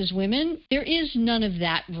for us as women, there is none of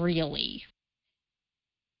that really.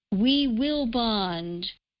 We will bond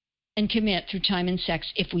and commit through time and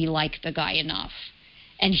sex if we like the guy enough.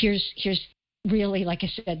 And here's really, like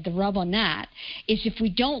I said, the rub on that is if we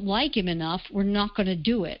don't like him enough, we're not going to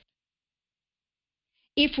do it.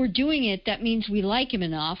 If we're doing it, that means we like him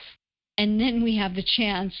enough, and then we have the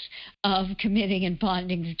chance of committing and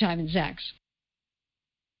bonding through time and sex.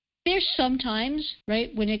 there's sometimes,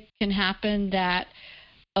 right, when it can happen that,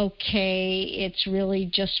 okay, it's really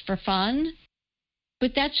just for fun,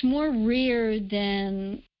 but that's more rare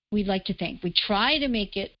than we'd like to think. We try to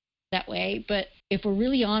make it that way, but if we're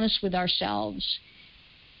really honest with ourselves,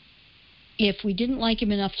 if we didn't like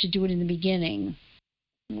him enough to do it in the beginning,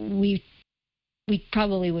 we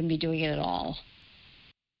probably wouldn't be doing it at all.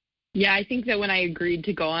 Yeah, I think that when I agreed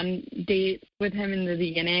to go on dates with him in the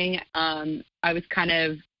beginning, I was kind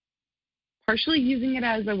of partially using it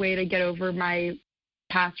as a way to get over my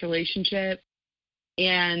past relationship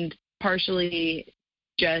and partially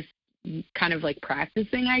just kind of like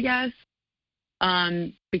practicing, I guess,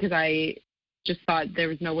 because I just thought there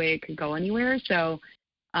was no way it could go anywhere. So,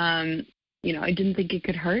 I didn't think it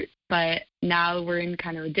could hurt, but now we're in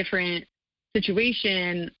kind of a different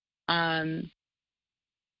situation.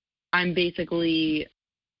 I'm basically,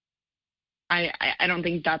 I don't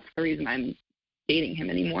think that's the reason I'm dating him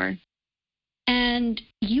anymore. And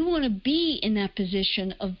you want to be in that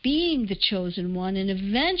position of being the chosen one and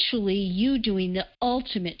eventually you doing the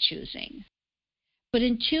ultimate choosing. But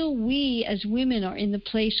until we as women are in the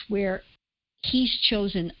place where he's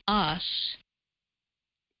chosen us,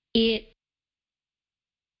 it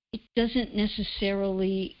doesn't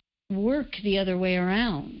necessarily work the other way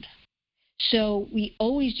around. So we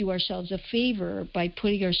always do ourselves a favor by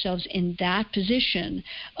putting ourselves in that position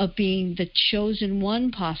of being the chosen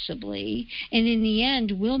one possibly. And in the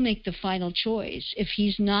end, we'll make the final choice. If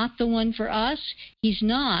he's not the one for us, he's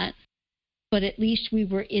not. But at least we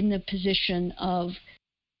were in the position of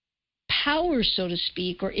power, so to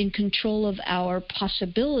speak, or in control of our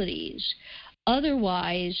possibilities.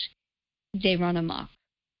 Otherwise, they run amok.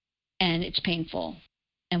 And it's painful.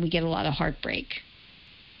 And we get a lot of heartbreak.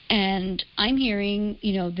 And I'm hearing,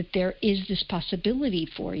 that there is this possibility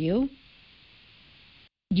for you.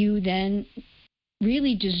 You then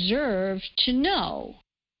really deserve to know.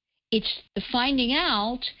 It's the finding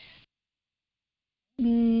out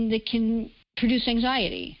that can produce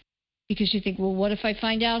anxiety. Because you think, well, what if I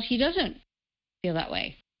find out he doesn't feel that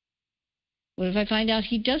way? What if I find out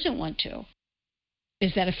he doesn't want to?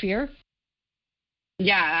 Is that a fear?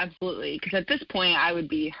 Yeah, absolutely. Because at this point, I would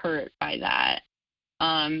be hurt by that.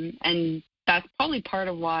 And that's probably part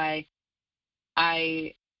of why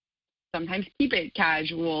I sometimes keep it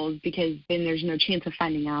casual, because then there's no chance of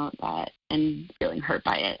finding out that and feeling hurt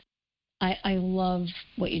by it. I love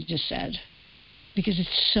what you just said, because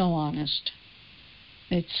it's so honest.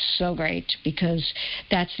 It's so great, because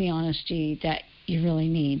that's the honesty that you really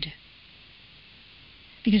need.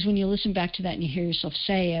 Because when you listen back to that and you hear yourself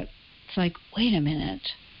say it, it's like, wait a minute.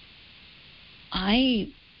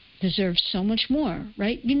 I deserve so much more,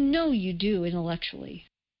 right? You do intellectually.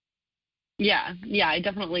 Yeah, I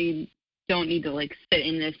definitely don't need to sit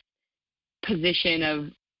in this position of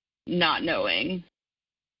not knowing.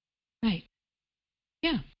 Right.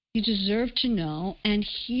 Yeah, you deserve to know. And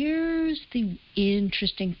here's the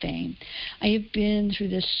interesting thing. I have been through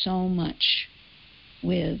this so much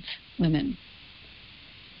with women,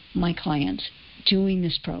 my clients, doing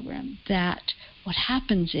this program, that what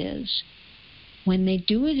happens is when they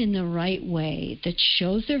do it in the right way that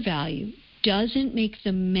shows their value, doesn't make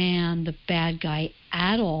the man the bad guy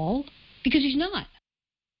at all, because he's not.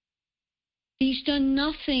 He's done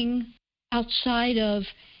nothing outside of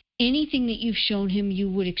anything that you've shown him you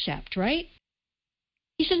would accept, right?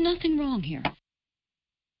 He's done nothing wrong here.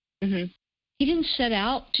 Mm-hmm. He didn't set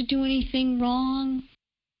out to do anything wrong,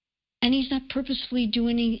 and he's not purposefully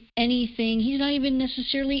doing anything. He's not even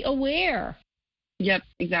necessarily aware. Yep,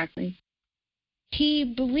 exactly. He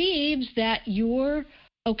believes that you're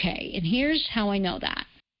okay, and here's how I know that.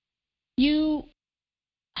 You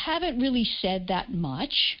haven't really said that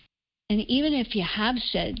much, and even if you have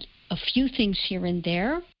said a few things here and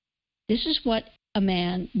there, this is what a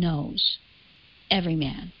man knows, every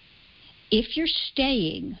man. If you're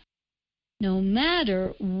staying, no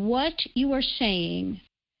matter what you are saying,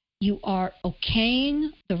 you are okaying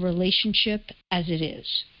the relationship as it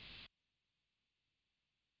is.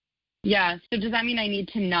 Yeah, so does that mean I need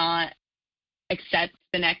to not accept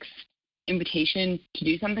the next invitation to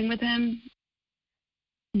do something with him?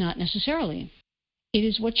 Not necessarily. It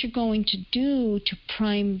is what you're going to do to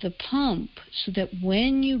prime the pump so that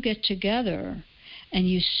when you get together and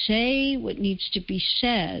you say what needs to be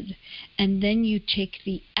said, and then you take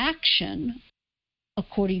the action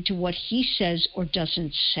according to what he says or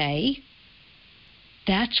doesn't say,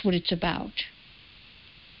 that's what it's about.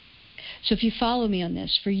 So if you follow me on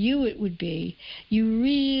this, for you it would be, you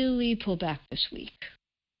really pull back this week.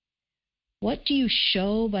 What do you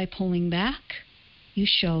show by pulling back? You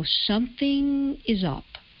show something is up,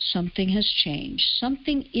 something has changed.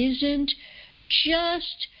 Something isn't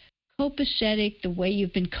just copacetic the way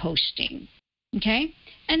you've been coasting. Okay?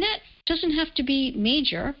 And that doesn't have to be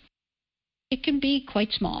major. It can be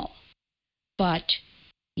quite small. But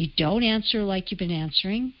you don't answer like you've been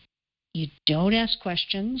answering. You don't ask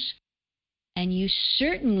questions. And you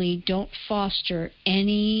certainly don't foster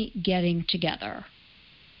any getting together.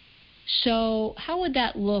 So how would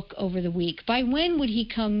that look over the week? By when would he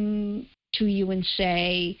come to you and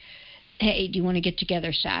say, hey, do you want to get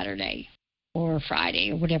together Saturday or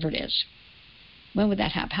Friday or whatever it is? When would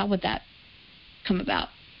that happen? How would that come about?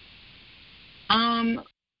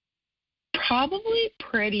 Probably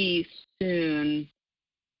pretty soon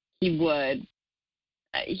he would.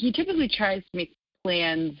 He typically tries to make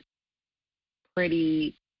plans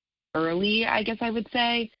pretty early, I guess I would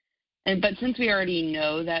say. But since we already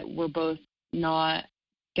know that we're both not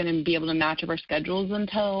going to be able to match up our schedules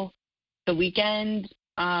until the weekend,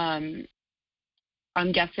 I'm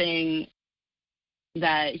guessing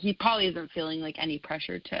that he probably isn't feeling like any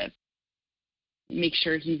pressure to make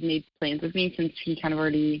sure he's made plans with me, since he kind of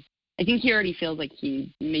already, I think he already feels like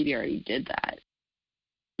he maybe already did that.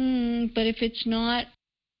 But if it's not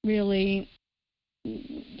really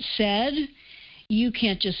said, you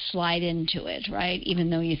can't just slide into it, right? Even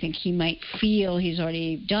though you think he might feel he's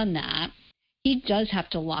already done that, he does have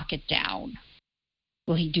to lock it down.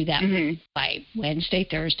 Will he do that by Wednesday,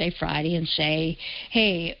 Thursday, Friday, and say,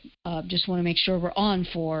 hey, just want to make sure we're on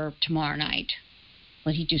for tomorrow night?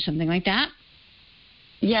 Will he do something like that?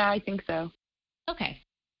 Yeah, I think so. Okay.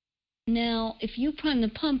 Now, if you prime the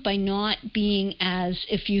pump by not being as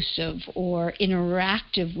effusive or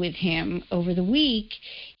interactive with him over the week,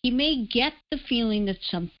 he may get the feeling that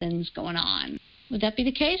something's going on. Would that be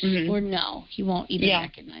the case? Or no, he won't even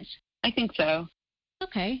recognize? I think so.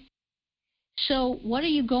 Okay. So what are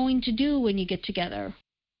you going to do when you get together?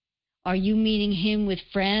 Are you meeting him with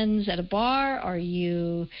friends at a bar? Are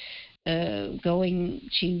you going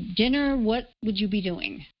to dinner? What would you be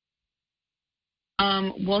doing?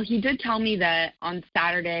 Well, he did tell me that on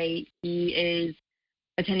Saturday he is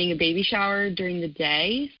attending a baby shower during the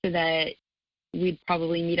day, so that we'd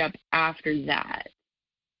probably meet up after that.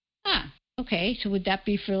 Okay. So would that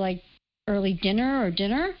be for like early dinner or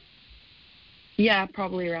dinner? Yeah,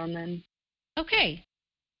 probably around then. Okay.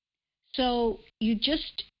 So you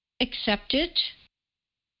just accept it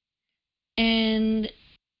and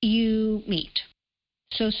you meet.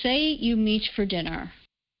 So say you meet for dinner.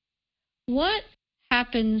 What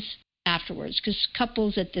happens afterwards? Because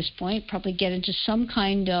couples at this point probably get into some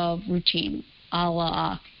kind of routine, a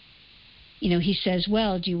la, he says,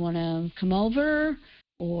 well, do you want to come over?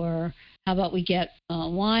 Or how about we get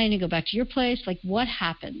wine and go back to your place? Like, what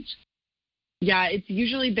happens? Yeah, it's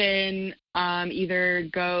usually been either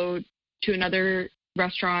go to another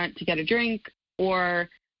restaurant to get a drink or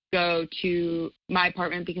go to my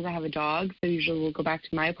apartment because I have a dog. So usually we'll go back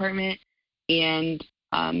to my apartment and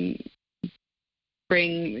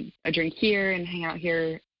bring a drink here and hang out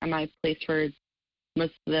here at my place for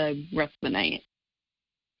most of the rest of the night.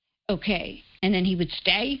 Okay. And then he would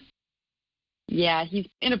stay? Yeah, he's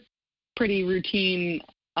in a pretty routine,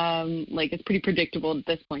 it's pretty predictable at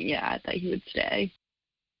this point, that he would stay.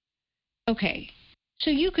 Okay.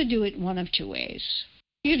 So you could do it one of two ways.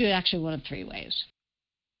 You could do it actually one of three ways.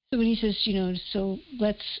 So when he says, so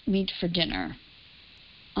let's meet for dinner,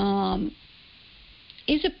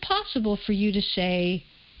 is it possible for you to say,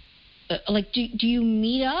 do you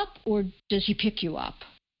meet up or does he pick you up?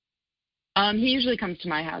 He usually comes to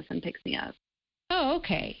my house and picks me up. Oh,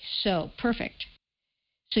 okay. So, perfect.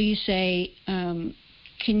 So you say, can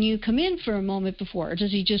you come in for a moment before? Or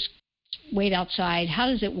does he just wait outside? How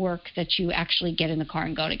does it work that you actually get in the car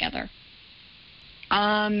and go together?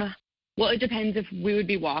 Well, it depends if we would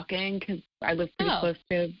be walking, because I live pretty close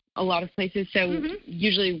to a lot of places. So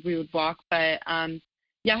usually we would walk. But,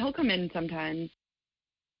 he'll come in sometimes.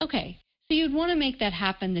 Okay. So you'd want to make that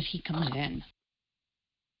happen that he comes in.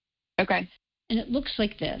 Okay. And it looks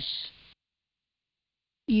like this.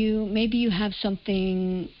 Maybe you have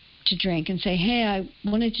something to drink and say, hey, I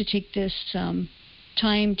wanted to take this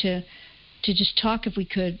time to just talk if we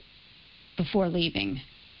could before leaving.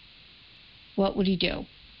 What would he do?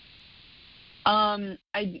 I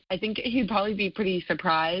think he'd probably be pretty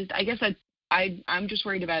surprised. I guess I'm just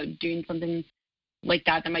worried about doing something like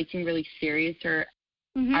that might seem really serious or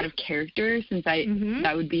out of character, since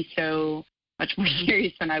that would be so much more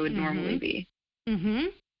serious than I would normally be.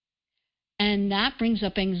 And that brings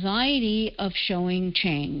up anxiety of showing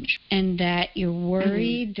change, and that you're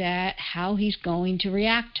worried that how he's going to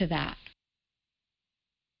react to that.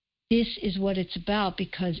 This is what it's about,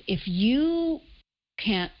 because if you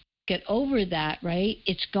can't get over that, right,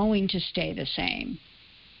 it's going to stay the same.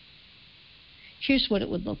 Here's what it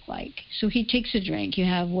would look like. So he takes a drink, you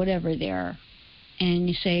have whatever there, and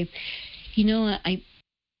you say, you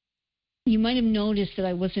might have noticed that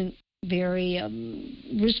I wasn't very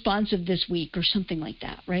responsive this week or something like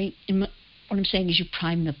that, right? And what I'm saying is you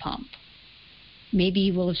prime the pump. Maybe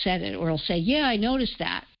he will have said it, or he'll say, yeah, I noticed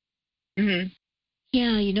that. Mm-hmm.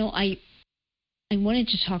 Yeah, I wanted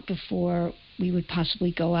to talk before we would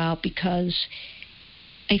possibly go out because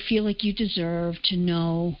I feel like you deserve to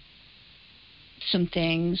know some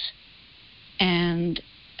things, and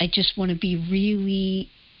I just want to be really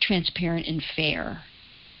transparent and fair.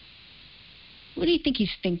 What do you think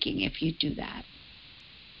he's thinking if you do that?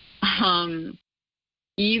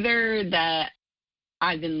 Either that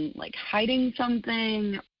I've been like hiding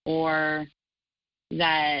something, or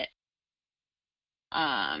that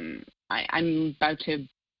I'm about to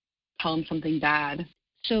tell him something bad.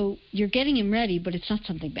 So you're getting him ready, but it's not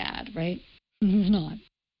something bad, right? It's not.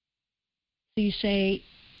 So you say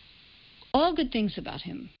all good things about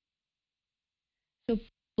him. So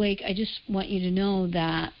Blake, I just want you to know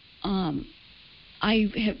that I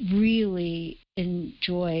really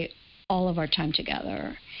enjoy all of our time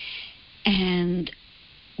together. And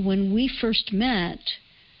when we first met,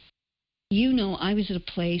 I was at a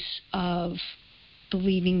place of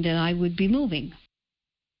believing that I would be moving.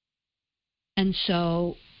 And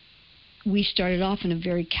so we started off in a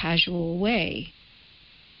very casual way.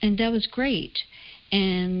 And that was great.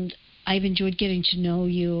 And I've enjoyed getting to know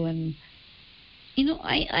you. And,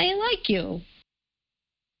 I like you.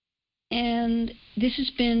 And this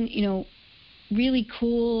has been, really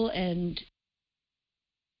cool. And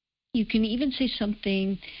you can even say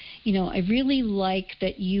something, I really like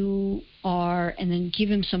that you are, and then give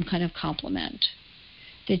him some kind of compliment.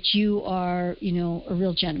 That you are, a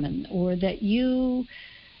real gentleman, or that you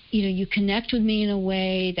connect with me in a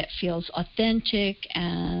way that feels authentic,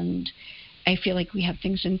 and I feel like we have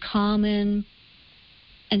things in common.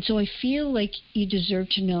 And so I feel like you deserve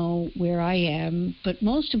to know where I am, but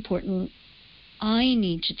most important, I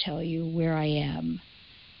need to tell you where I am.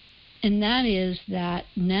 And that is that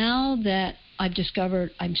now that I've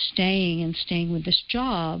discovered I'm staying with this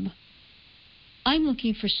job, I'm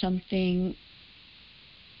looking for something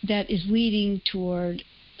that is leading toward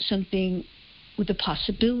something with the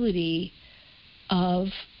possibility of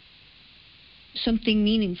something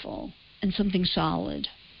meaningful and something solid.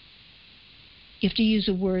 You have to use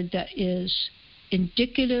a word that is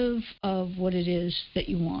indicative of what it is that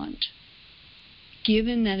you want.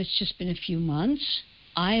 Given that it's just been a few months,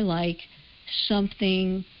 I like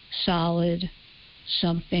something solid,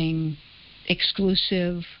 something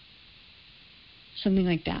exclusive, something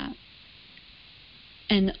like that.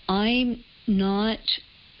 And I'm not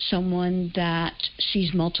someone that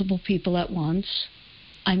sees multiple people at once.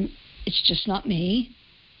 It's just not me.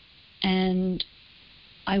 And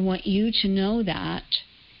I want you to know that,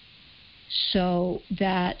 so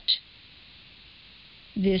that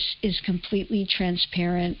this is completely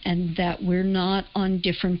transparent and that we're not on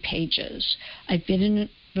different pages. I've been in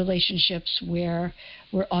relationships where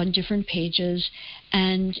we're on different pages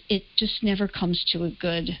and it just never comes to a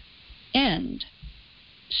good end.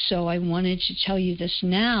 So I wanted to tell you this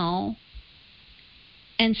now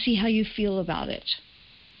and see how you feel about it.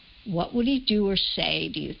 What would he do or say,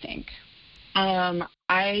 do you think?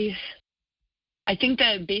 I think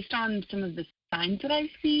that based on some of the signs that I've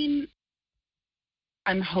seen,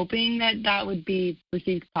 I'm hoping that would be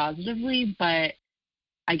received positively, but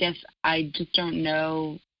I guess I just don't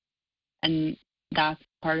know, and that's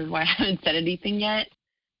part of why I haven't said anything yet.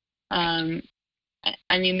 I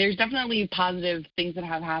mean, there's definitely positive things that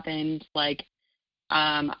have happened, like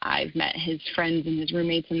I've met his friends and his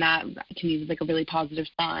roommates, and that to me was like a really positive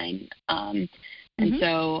sign. And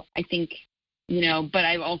so I think, but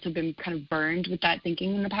I've also been kind of burned with that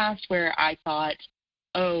thinking in the past, where I thought,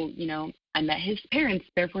 I met his parents,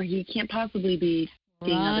 therefore he can't possibly be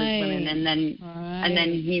seeing other women, and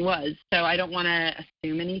then he was. So I don't want to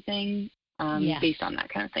assume anything based on that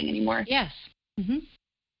kind of thing anymore. Yes. Mm-hmm.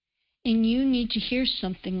 And you need to hear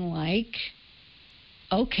something like,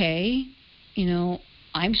 okay,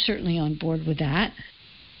 I'm certainly on board with that.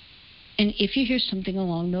 And if you hear something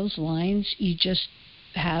along those lines, you just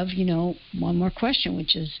have, one more question,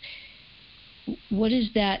 which is, what does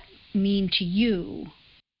that mean to you?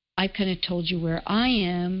 I've kind of told you where I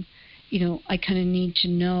am. I kind of need to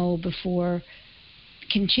know before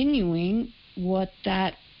continuing what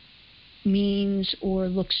that means or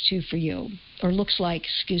looks like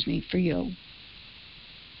for you.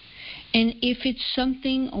 And if it's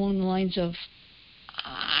something along the lines of,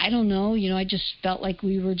 I don't know, I just felt like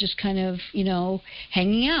we were just kind of,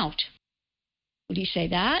 hanging out. Would he say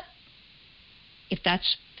that? If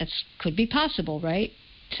that's could be possible, right?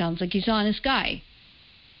 Sounds like he's an honest guy.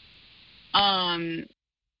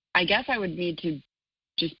 I guess I would need to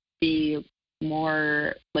just be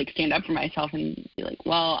more like stand up for myself and be like,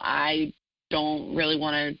 well, I don't really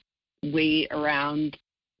want to wait around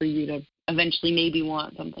for you to eventually maybe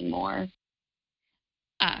want something more.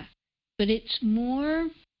 But it's more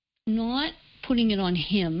not putting it on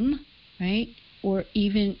him, right? Or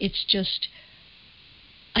even it's just,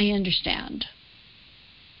 I understand.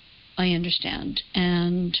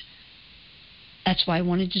 And that's why I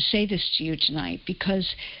wanted to say this to you tonight,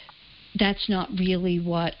 because that's not really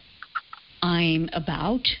what I'm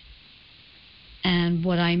about and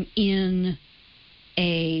what I'm in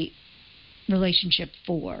a relationship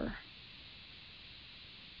for.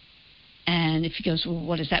 And if he goes, well,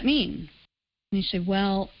 what does that mean? And you say,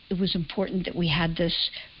 well, it was important that we had this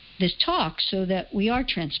talk so that we are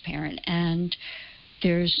transparent and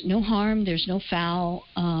there's no harm, there's no foul.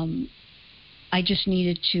 I just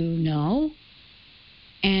needed to know.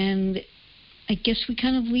 And I guess we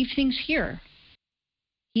kind of leave things here.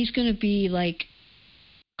 He's going to be like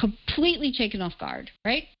completely taken off guard,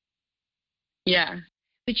 right? Yeah.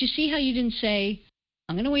 But you see how you didn't say,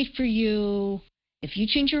 I'm going to wait for you. If you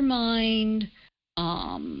change your mind,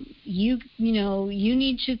 you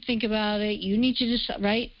need to think about it. You need to decide,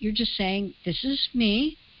 right? You're just saying, this is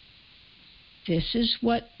me. This is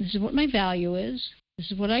what my value is.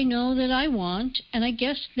 This is what I know that I want. And I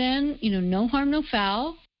guess then, no harm, no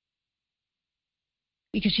foul.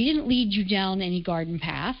 Because he didn't lead you down any garden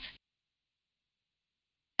path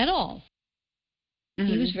at all.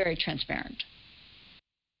 Mm-hmm. He was very transparent.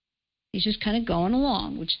 He's just kind of going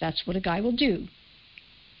along, which that's what a guy will do.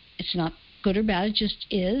 It's not good or bad, it just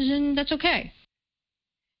is, and that's okay.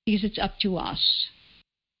 Because it's up to us,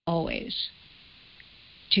 always,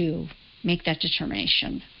 to make that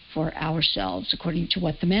determination for ourselves according to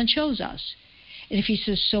what the man shows us. And if he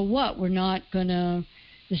says, so what, we're not going to,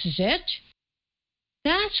 this is it,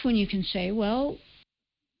 that's when you can say, well,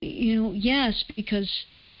 yes, because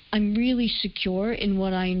I'm really secure in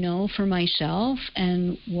what I know for myself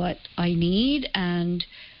and what I need, and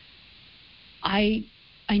I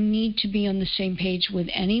need to be on the same page with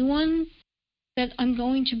anyone that I'm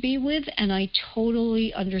going to be with, and I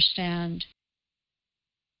totally understand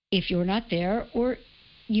if you're not there, or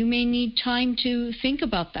you may need time to think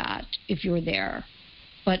about that if you're there.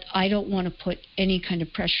 But I don't want to put any kind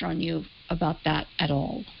of pressure on you about that at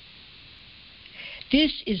all.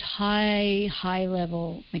 This is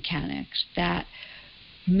high-level mechanics that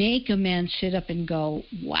make a man sit up and go,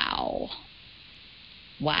 wow,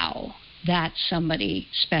 that's somebody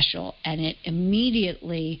special. And it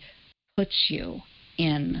immediately puts you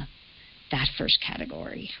in that first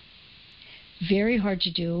category. Very hard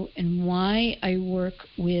to do, and why I work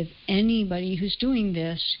with anybody who's doing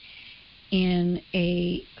this in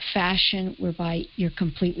a fashion whereby you're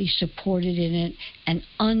completely supported in it and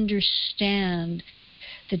understand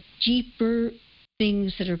the deeper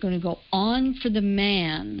things that are going to go on for the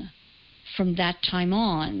man from that time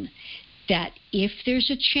on, that if there's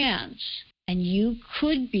a chance and you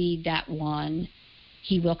could be that one,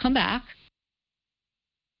 he will come back.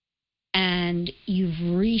 And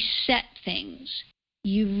you've reset things.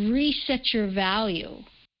 You've reset your value.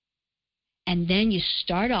 And then you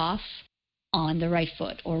start off on the right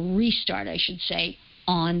foot, or restart, I should say,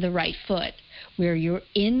 on the right foot, where you're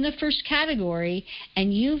in the first category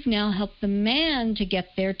and you've now helped the man to get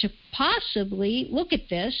there to possibly look at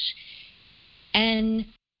this. And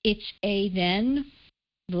it's a then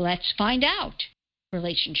let's find out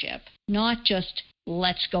relationship, not just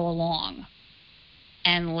let's go along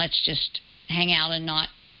and let's just hang out and not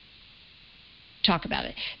talk about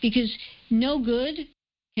it. Because no good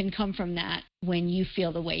can come from that when you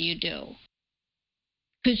feel the way you do.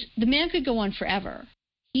 Because the man could go on forever.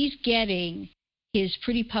 He's getting his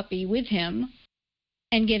pretty puppy with him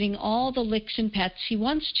and getting all the licks and pets he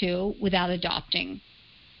wants to without adopting.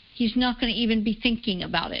 He's not going to even be thinking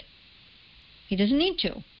about it. He doesn't need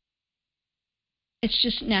to. It's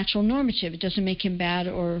just natural normative. It doesn't make him bad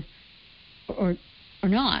or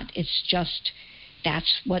not. It's just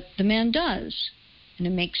that's what the man does. And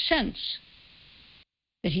it makes sense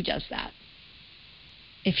that he does that.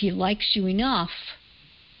 If he likes you enough,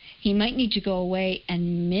 he might need to go away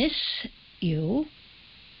and miss you,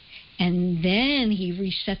 and then he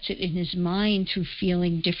resets it in his mind through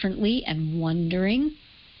feeling differently and wondering,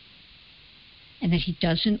 and that he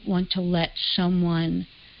doesn't want to let someone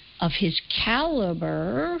of his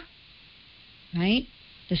caliber, right,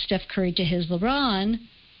 the Steph Curry to his LeBron,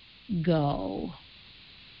 go.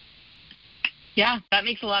 Yeah, that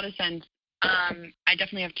makes a lot of sense. I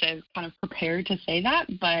definitely have to kind of prepare to say that,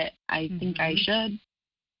 but I think I should.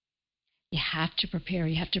 You have to prepare.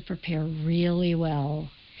 You have to prepare really well,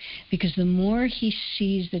 because the more he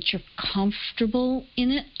sees that you're comfortable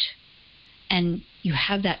in it and you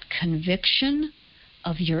have that conviction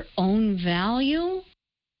of your own value,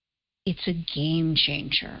 it's a game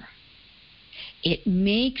changer. It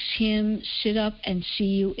makes him sit up and see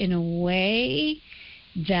you in a way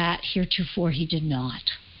that heretofore he did not.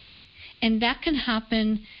 And that can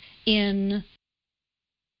happen in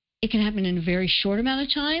a very short amount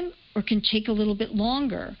of time, or can take a little bit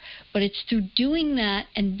longer. But it's through doing that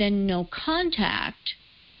and then no contact.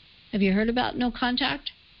 Have you heard about no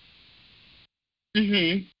contact?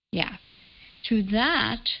 Mm-hmm. Yeah. Through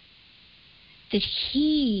that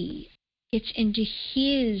he gets into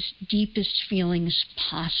his deepest feelings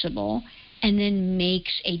possible and then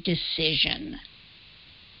makes a decision.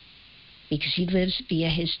 Because he lives via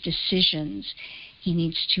his decisions. He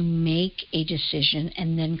needs to make a decision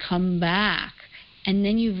and then come back. And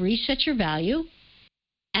then you've reset your value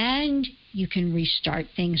and you can restart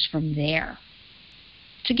things from there.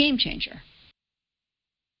 It's a game changer.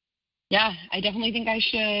 Yeah, I definitely think I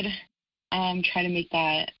should try to make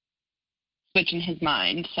that switch in his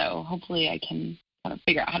mind. So hopefully I can kind of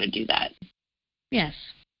figure out how to do that. Yes.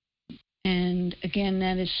 And again,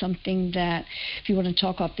 that is something that, if you want to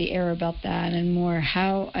talk off the air about that and more,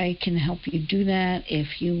 how I can help you do that,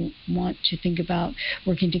 if you want to think about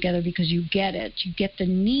working together because you get it, you get the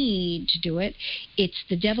need to do it, it's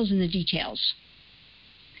the devil's in the details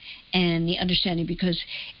and the understanding, because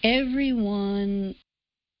everyone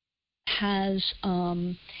has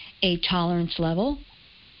a tolerance level.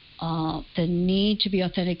 The need to be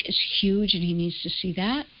authentic is huge, and he needs to see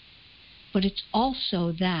that. But it's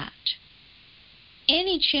also that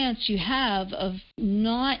any chance you have of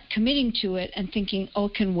not committing to it and thinking, oh,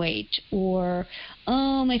 it can wait, or,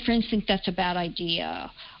 oh, my friends think that's a bad idea,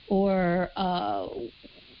 or a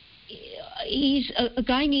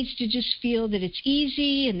guy needs to just feel that it's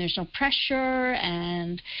easy and there's no pressure,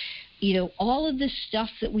 and, all of this stuff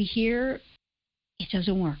that we hear, it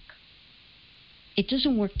doesn't work. It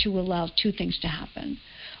doesn't work to allow two things to happen.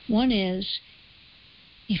 One is,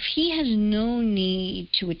 if he has no need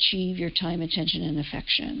to achieve your time, attention, and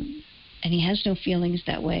affection, and he has no feelings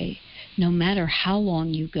that way, no matter how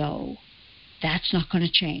long you go, that's not going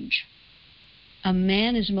to change. A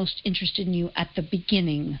man is most interested in you at the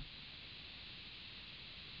beginning.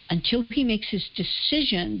 Until he makes his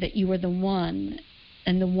decision that you are the one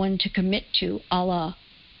and the one to commit to, a la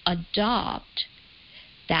adopt,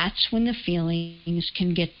 that's when the feelings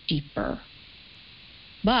can get deeper.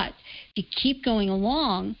 But if you keep going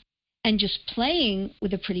along and just playing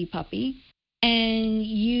with a pretty puppy, and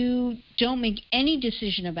you don't make any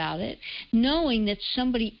decision about it, knowing that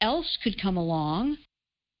somebody else could come along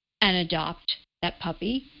and adopt that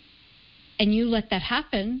puppy, and you let that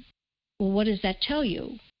happen, well, what does that tell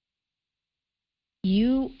you?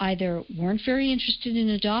 You either weren't very interested in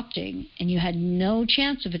adopting and you had no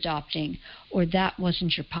chance of adopting, or that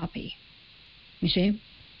wasn't your puppy. You see?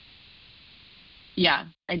 Yeah,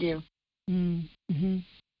 I do. Mm-hmm.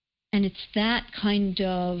 And it's that kind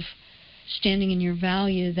of standing in your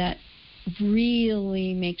value that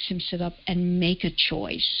really makes him sit up and make a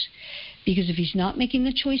choice. Because if he's not making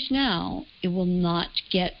the choice now, it will not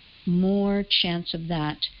get more chance of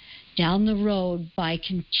that down the road by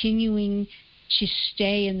continuing to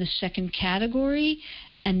stay in the second category,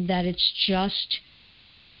 and that it's just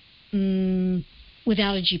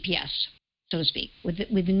without a GPS, so to speak,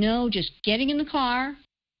 with no, just getting in the car,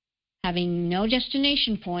 having no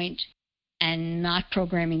destination point, and not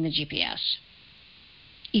programming the GPS.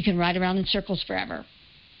 You can ride around in circles forever.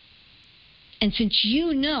 And since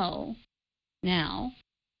you know now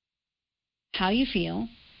how you feel,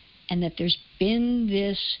 and that there's been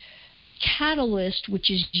this catalyst,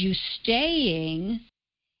 which is you staying,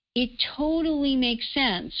 it totally makes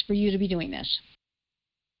sense for you to be doing this.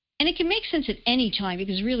 And it can make sense at any time,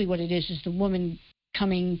 because really what it is the woman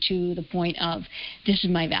coming to the point of, this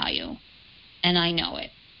is my value, and I know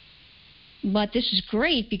it. But this is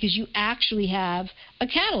great because you actually have a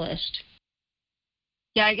catalyst.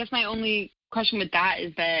 Yeah, I guess my only question with that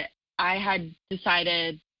is that I had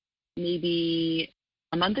decided maybe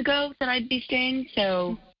a month ago that I'd be staying,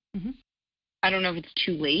 so I don't know if it's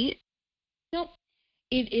too late. Nope.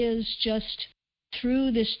 It is just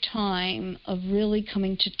through this time of really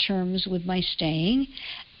coming to terms with my staying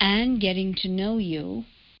and getting to know you,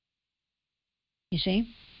 you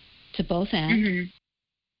see, to both ends.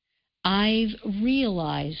 I've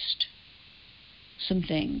realized some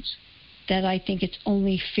things that I think it's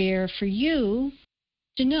only fair for you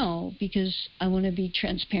to know because I want to be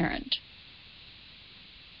transparent.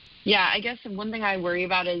 Yeah, I guess one thing I worry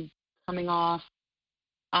about is coming off.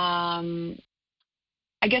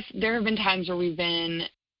 I guess there have been times where we've been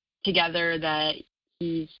together that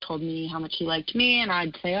he's told me how much he liked me, and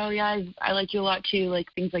I'd say, "Oh yeah, I like you a lot too,"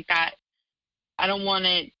 like things like that. I don't want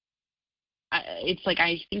it. It's like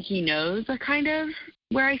I think he knows a kind of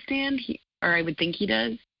where I stand, or I would think he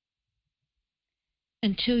does.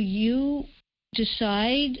 Until you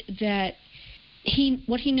decide that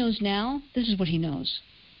what he knows now, this is what he knows.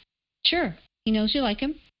 Sure, he knows you like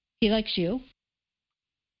him. He likes you.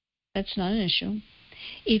 That's not an issue.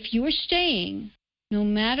 If you're staying, no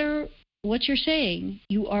matter what you're saying,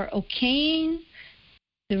 you are okaying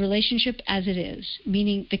the relationship as it is,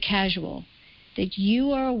 meaning the casual, that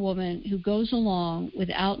you are a woman who goes along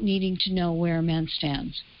without needing to know where a man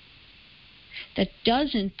stands. That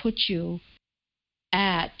doesn't put you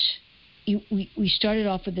at, we started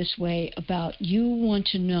off with this way about you want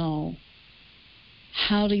to know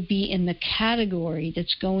how to be in the category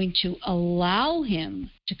that's going to allow him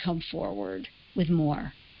to come forward with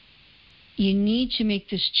more. You need to make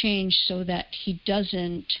this change so that he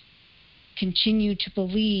doesn't continue to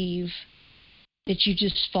believe that you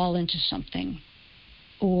just fall into something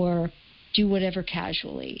or do whatever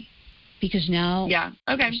casually. Because now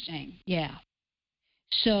you're staying. Yeah.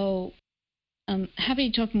 So I'm happy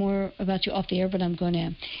to talk more about you off the air, but I'm going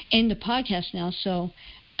to end the podcast now. So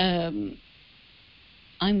I'm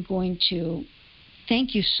going to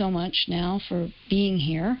thank you so much now for being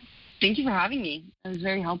here. Thank you for having me. It was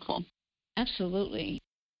very helpful. Absolutely.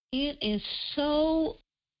 It is so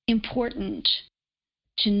important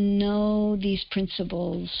to know these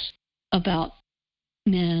principles about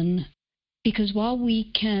men because while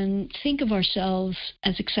we can think of ourselves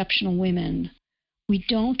as exceptional women, we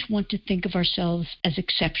don't want to think of ourselves as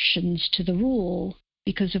exceptions to the rule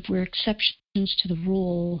because if we're exceptions to the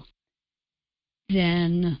rule,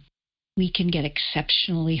 then we can get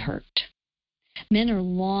exceptionally hurt. Men are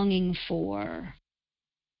longing for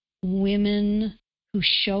women who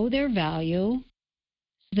show their value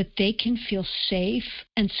so that they can feel safe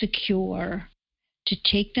and secure to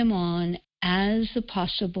take them on as the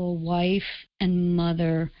possible wife and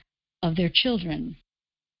mother of their children.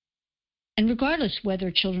 And regardless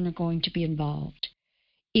whether children are going to be involved,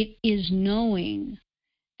 it is knowing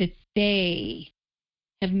that they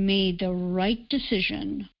have made the right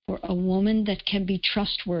decision for a woman that can be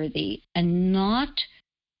trustworthy and not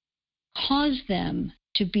cause them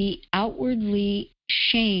to be outwardly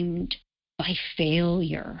shamed by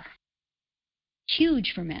failure.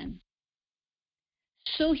 Huge for men.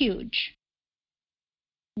 So huge.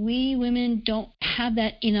 We women don't have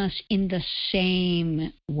that in us in the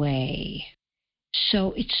same way.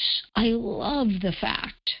 So I love the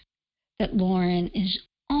fact that Lauren is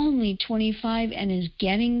only 25 and is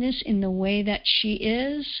getting this in the way that she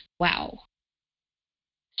is. Wow.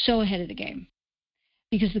 So ahead of the game.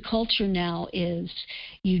 Because the culture now is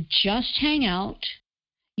you just hang out,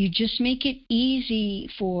 you just make it easy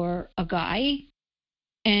for a guy,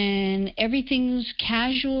 and everything's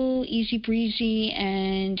casual, easy breezy,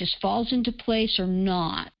 and just falls into place or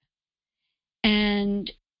not.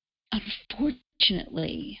 And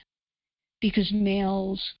unfortunately, because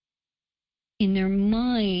males, in their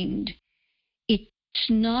mind, it's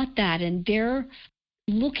not that, and they're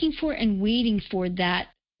looking for and waiting for that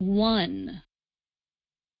one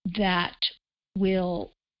that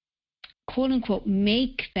will, quote unquote,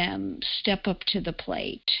 make them step up to the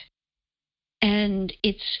plate. And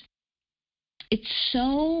it's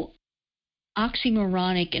so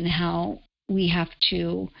oxymoronic in how we have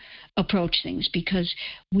to approach things because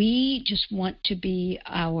we just want to be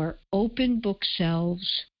our open book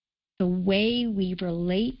selves, the way we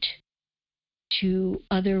relate to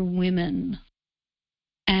other women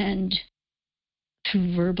and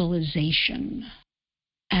through verbalization.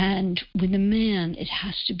 And with a man, it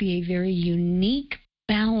has to be a very unique,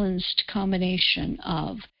 balanced combination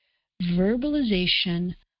of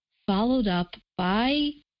verbalization followed up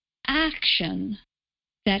by action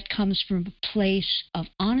that comes from a place of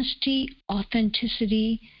honesty,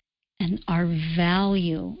 authenticity, and our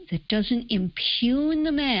value that doesn't impugn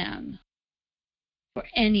the man for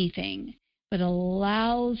anything, but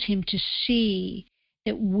allows him to see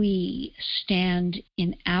that we stand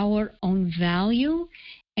in our own value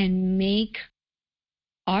and make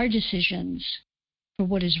our decisions for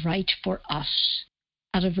what is right for us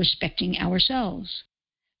out of respecting ourselves.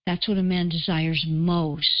 That's what a man desires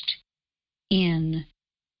most in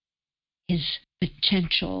his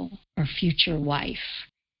potential or future wife.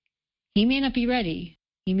 He may not be ready.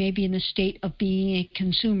 He may be in the state of being a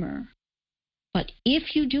consumer. But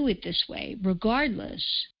if you do it this way,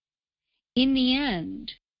 regardless, in the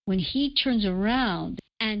end, when he turns around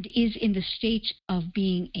and is in the state of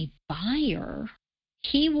being a buyer,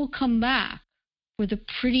 he will come back for the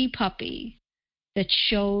pretty puppy that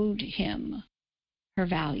showed him her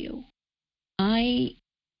value. I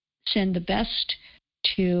send the best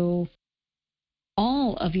to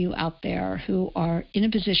all of you out there who are in a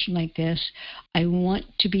position like this. I want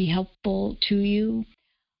to be helpful to you.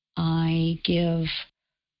 I give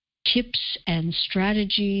tips and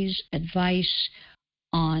strategies, advice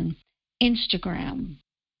on Instagram,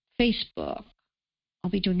 Facebook.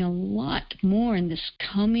 I'll be doing a lot more in this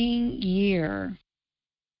coming year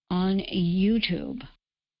on YouTube.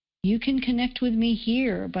 You can connect with me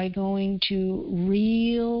here by going to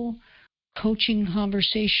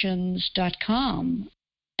realcoachingconversations.com,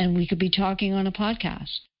 and we could be talking on a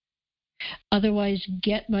podcast. Otherwise,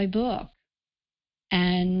 get my book.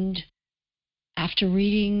 And after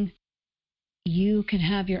reading, you can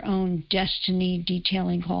have your own destiny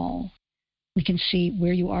detailing call. We can see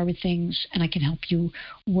where you are with things, and I can help you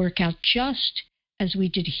work out, just as we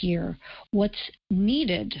did here, what's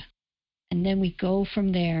needed. And then we go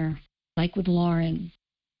from there, like with Lauren,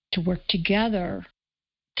 to work together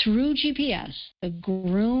through GPS, the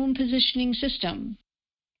groom positioning system,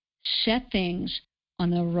 set things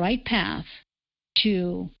on the right path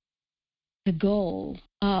to the goal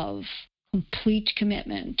of complete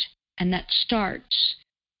commitment. And that starts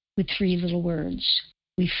with 3 little words.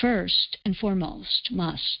 We first and foremost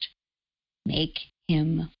must make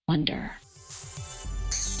him wonder.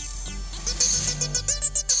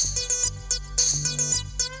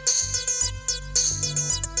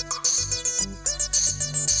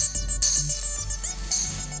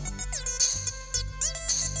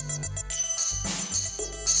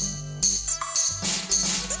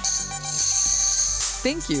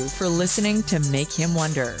 Thank you for listening to Make Him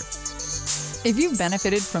Wonder. If you've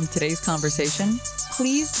benefited from today's conversation,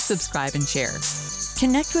 please subscribe and share.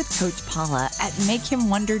 Connect with Coach Paula at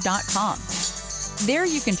makehimwonder.com. There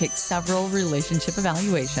you can take several relationship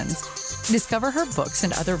evaluations, discover her books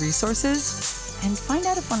and other resources, and find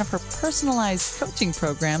out if one of her personalized coaching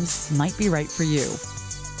programs might be right for you.